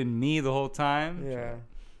 so it's been me the whole time? Yeah.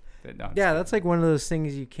 Yeah, that's like one of those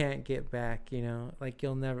things you can't get back, you know? Like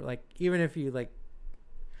you'll never, like, even if you like,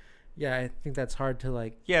 yeah, I think that's hard to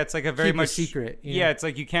like. Yeah, it's like a very much secret. Yeah, it's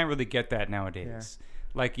like you can't really get that nowadays. Yeah.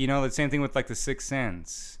 Like, you know, the same thing with like The Sixth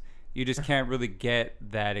Sense. You just can't really get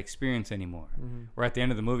that experience anymore. Where at the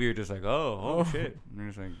end of the movie, you're just like, oh shit. And you're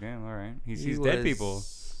just like, damn, all right. He's dead people.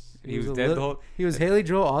 He was dead the whole. He was Haley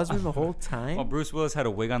Joel Osment the whole time. Well, Bruce Willis had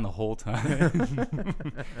a wig on the whole time.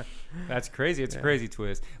 That's crazy. It's a crazy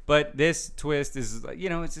twist. But this twist is, you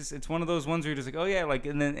know, it's one of those ones where you're just like, oh yeah, like,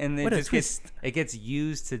 and it gets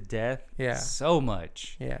used to death. Yeah. So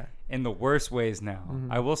much. Yeah. In the worst ways now.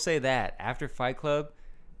 I will say that after Fight Club,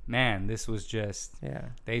 man, this was just. Yeah.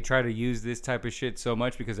 They try to use this type of shit so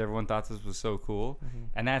much because everyone thought this was so cool,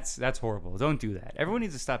 and that's horrible. Don't do that. Everyone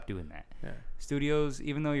needs to stop doing that. Yeah. Studios,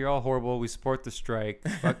 even though you're all horrible, we support the strike.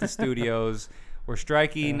 Fuck the studios. We're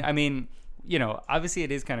striking. Yeah. I mean, you know, obviously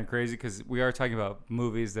it is kind of crazy because we are talking about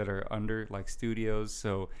movies that are under like studios.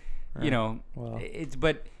 So, you know, it's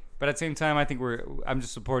but at the same time, I think I'm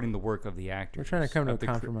just supporting the work of the actors. We're trying to come to a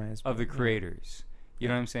compromise of the creators. You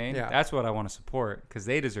know what I'm saying? Yeah. That's what I want to support because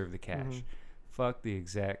they deserve the cash. Fuck the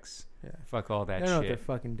execs. Yeah. Fuck all that shit. They know what they're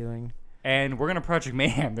fucking doing. And we're going to Project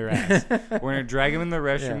Mayhem their ass. We're going to drag them in the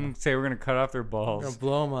restroom, say we're going to cut off their balls. We're going to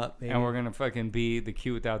blow them up, baby. And we're going to fucking be the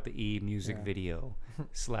Q without the E music video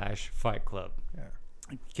 / Fight Club. Yeah.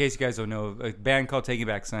 In case you guys don't know, a band called Taking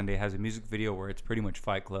Back Sunday has a music video where it's pretty much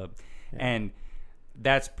Fight Club. Yeah. And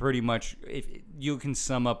that's pretty much, if you can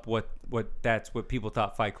sum up what people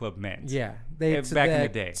thought Fight Club meant. Yeah. Back in the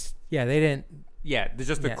day. Yeah, they didn't. Yeah, it's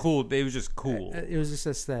just cool. It was just cool. It was just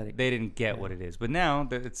aesthetic. They didn't get what it is, but now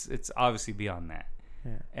it's obviously beyond that.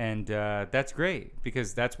 Yeah. And that's great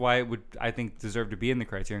because that's why it would, I think, deserve to be in the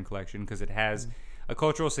Criterion Collection because it has a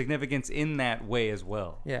cultural significance in that way as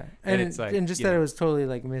well. Yeah, and it's like, and just that it was totally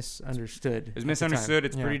like misunderstood. It was misunderstood.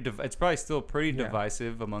 It's pretty. It's probably still pretty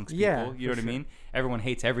divisive amongst people. Yeah, you know what I mean? Everyone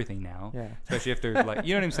hates everything now. Yeah. Especially if they're like,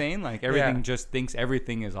 you know what I'm saying? Like everything just thinks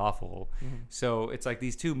everything is awful. So it's like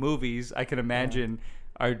these two movies. I can imagine.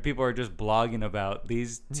 People are just blogging about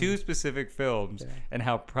these two specific films and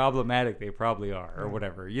how problematic they probably are or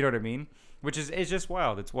whatever. You know what I mean? Which is, it's just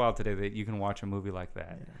wild. It's wild today that you can watch a movie like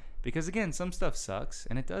that. Yeah. Because, again, some stuff sucks,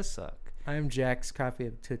 and it does suck. I am Jack's copy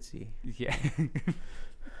of Tootsie. Yeah.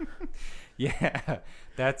 Yeah.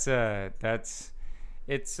 It's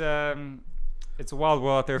It's a wild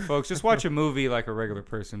world out there, folks. Just watch a movie like a regular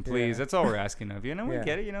person, please. Yeah. That's all we're asking of you. We Yeah.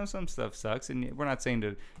 get it. Some stuff sucks, and we're not saying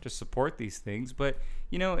to just support these things, but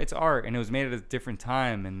it's art, and it was made at a different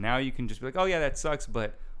time, and now you can just be like, oh yeah, that sucks,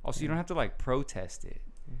 but also you don't have to like protest it.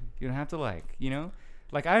 You don't have to like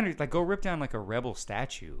go rip down like a rebel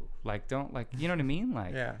statue. Like don't like you know what I mean?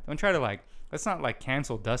 Like don't try to like let's not like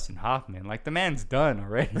cancel Dustin Hoffman. Like the man's done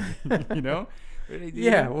already.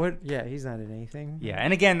 Yeah, what? Yeah, he's not in anything. Yeah,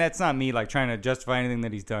 and again, that's not me like trying to justify anything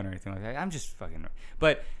that he's done or anything like that. I'm just fucking.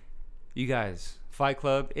 But you guys, Fight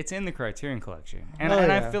Club, it's in the Criterion Collection, and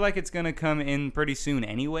I feel like it's gonna come in pretty soon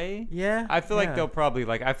anyway. Yeah, I feel like they'll probably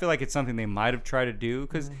like. I feel like it's something they might have tried to do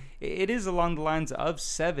because it is along the lines of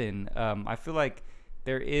Seven. I feel like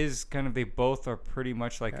there is kind of they both are pretty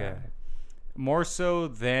much like a more so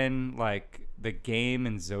than like the Game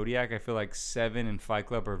and Zodiac. I feel like Seven and Fight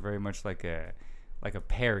Club are very much like a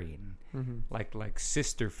pairing, like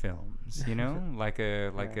sister films, like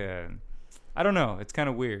a I don't know, it's kind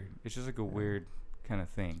of weird. It's just like a weird kind of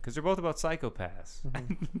thing because they're both about psychopaths.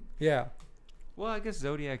 Yeah, well, I guess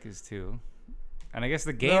Zodiac is too, and I guess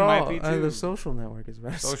the Game might be too. The Social Network is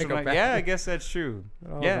about psychopaths. Yeah, I guess that's true.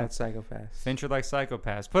 All about psychopaths. Fincher like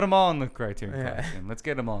psychopaths. Put them all in the Criterion Collection. Let's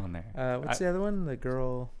get them all in there. What's the other one? The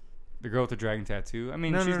girl with the dragon tattoo. I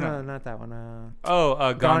mean, she's not that one.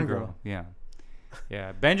 Gone Girl.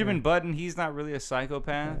 Yeah, Benjamin Button, he's not really a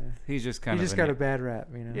psychopath. He's just kind of... He just got a bad rap,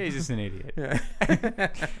 Yeah, he's just an idiot. Yeah.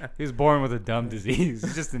 He was born with a dumb disease.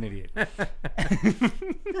 He's just an idiot.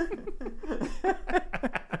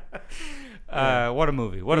 What a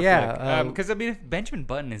movie. What a flick. Because, if Benjamin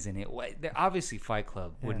Button is in it, obviously Fight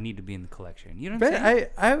Club would need to be in the collection. You know what I'm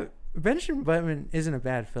saying? Benjamin Button isn't a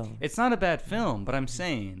bad film. It's not a bad film, but I'm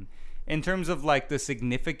saying... In terms of like the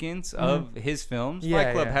significance of his films,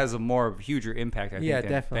 Fight Club has a more huger impact, I think, than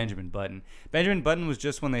definitely. Benjamin Button. Benjamin Button was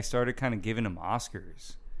just when they started kind of giving him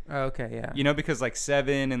Oscars. Oh, okay, yeah. Because like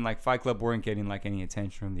Seven and like Fight Club weren't getting like any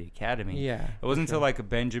attention from the Academy. Yeah. It wasn't until like a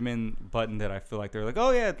Benjamin Button that I feel like they're like, oh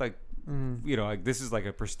yeah, like like this is like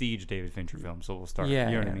a prestige David Fincher film, so we'll start. Yeah,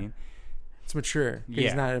 you know what I mean? It's mature.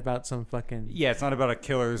 It's not about some fucking... Yeah, it's not about a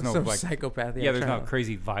killer. There's no like psychopath. Yeah, there's no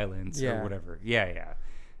crazy violence or whatever. Yeah.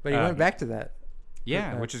 But he went back to that.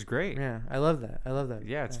 Yeah, which is great. Yeah, I love that.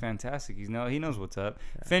 Yeah, it's fantastic. He knows what's up.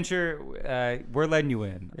 Yeah. Fincher, we're letting you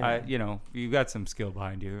in. Yeah. You've got some skill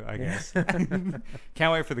behind you, I guess.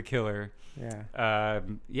 Can't wait for The Killer.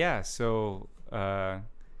 Yeah. So, I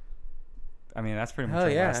mean, that's pretty much our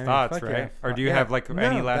last thoughts, right? Yeah. Or do you have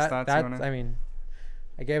any last thoughts you want to? I mean,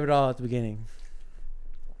 I gave it all at the beginning.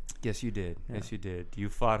 Yes, you did. Yeah. Yes, you did. You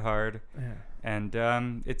fought hard. Yeah. And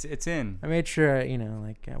it's in. I made sure, I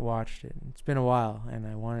watched it. It's been a while, and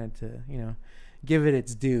I wanted to, give it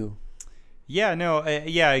its due. Yeah, no,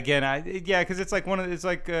 again, because it's like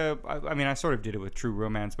I sort of did it with True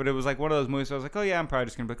Romance, but it was like one of those movies where I was like, oh yeah, I'm probably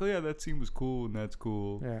just gonna be like, oh yeah, that scene was cool, and that's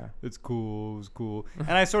cool. Yeah. It's cool, it was cool.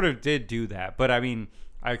 And I sort of did do that, but I mean,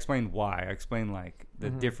 I explained why. I explained like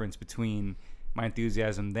the difference between my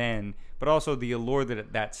enthusiasm then, but also the allure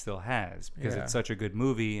that still has, because it's such a good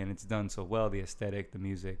movie and it's done so well. The aesthetic, the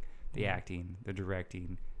music, the acting, the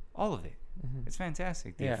directing, all of it. It's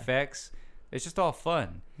fantastic. The effects, it's just all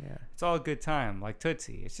fun. Yeah, it's all a good time. Like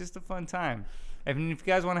Tootsie, it's just a fun time. And if you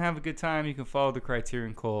guys want to have a good time, you can follow the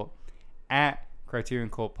Criterion Cult at Criterion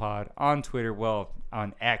Cult Pod on Twitter,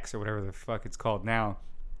 on X or whatever the fuck it's called now.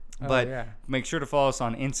 But make sure to follow us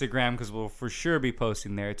on Instagram, because we'll for sure be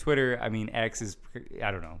posting there. Twitter, X is,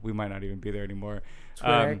 I don't know. We might not even be there anymore.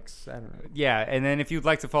 X, I don't know. Yeah, and then if you'd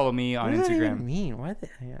like to follow me on Instagram. What does that even mean? Why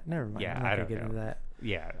never mind. Yeah, I don't get into that.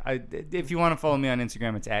 Yeah, if you want to follow me on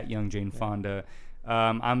Instagram, it's at Young Jane Fonda.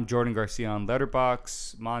 I'm Jordan Garcia on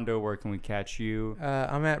Letterboxd. Mondo, where can we catch you?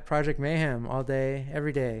 I'm at Project Mayhem all day,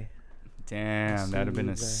 every day. Damn, that'd have been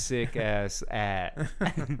a sick ass at.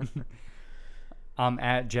 I'm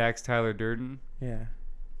at Jax Tyler Durden. Yeah.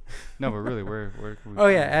 No, but really, where can we? Oh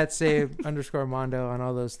yeah, at @save_Mondo on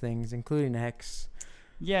all those things, including X.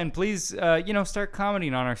 Yeah, and please, start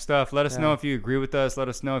commenting on our stuff. Let us know if you agree with us. Let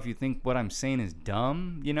us know if you think what I'm saying is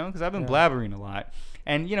dumb. Because I've been blabbering a lot.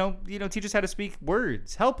 And teach us how to speak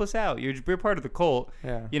words. Help us out. You're part of the cult.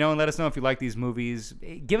 Yeah. And let us know if you like these movies.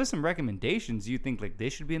 Give us some recommendations. You think like they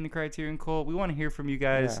should be in the Criterion Cult? We want to hear from you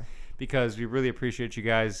guys because we really appreciate you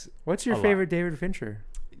guys. What's your favorite David Fincher?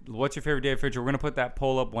 What's your favorite David Fincher? We're gonna put that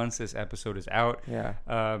poll up once this episode is out. Yeah.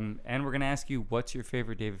 And we're gonna ask you what's your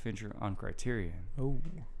favorite David Fincher on Criterion. Oh.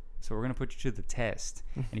 So we're going to put you to the test.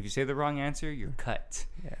 And if you say the wrong answer, you're cut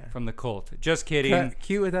from the cult. Just kidding.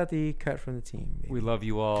 Cute without the cut from the team. Baby. We love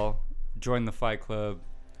you all. Join the Fight Club.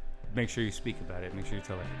 Make sure you speak about it. Make sure you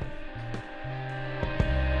tell everybody.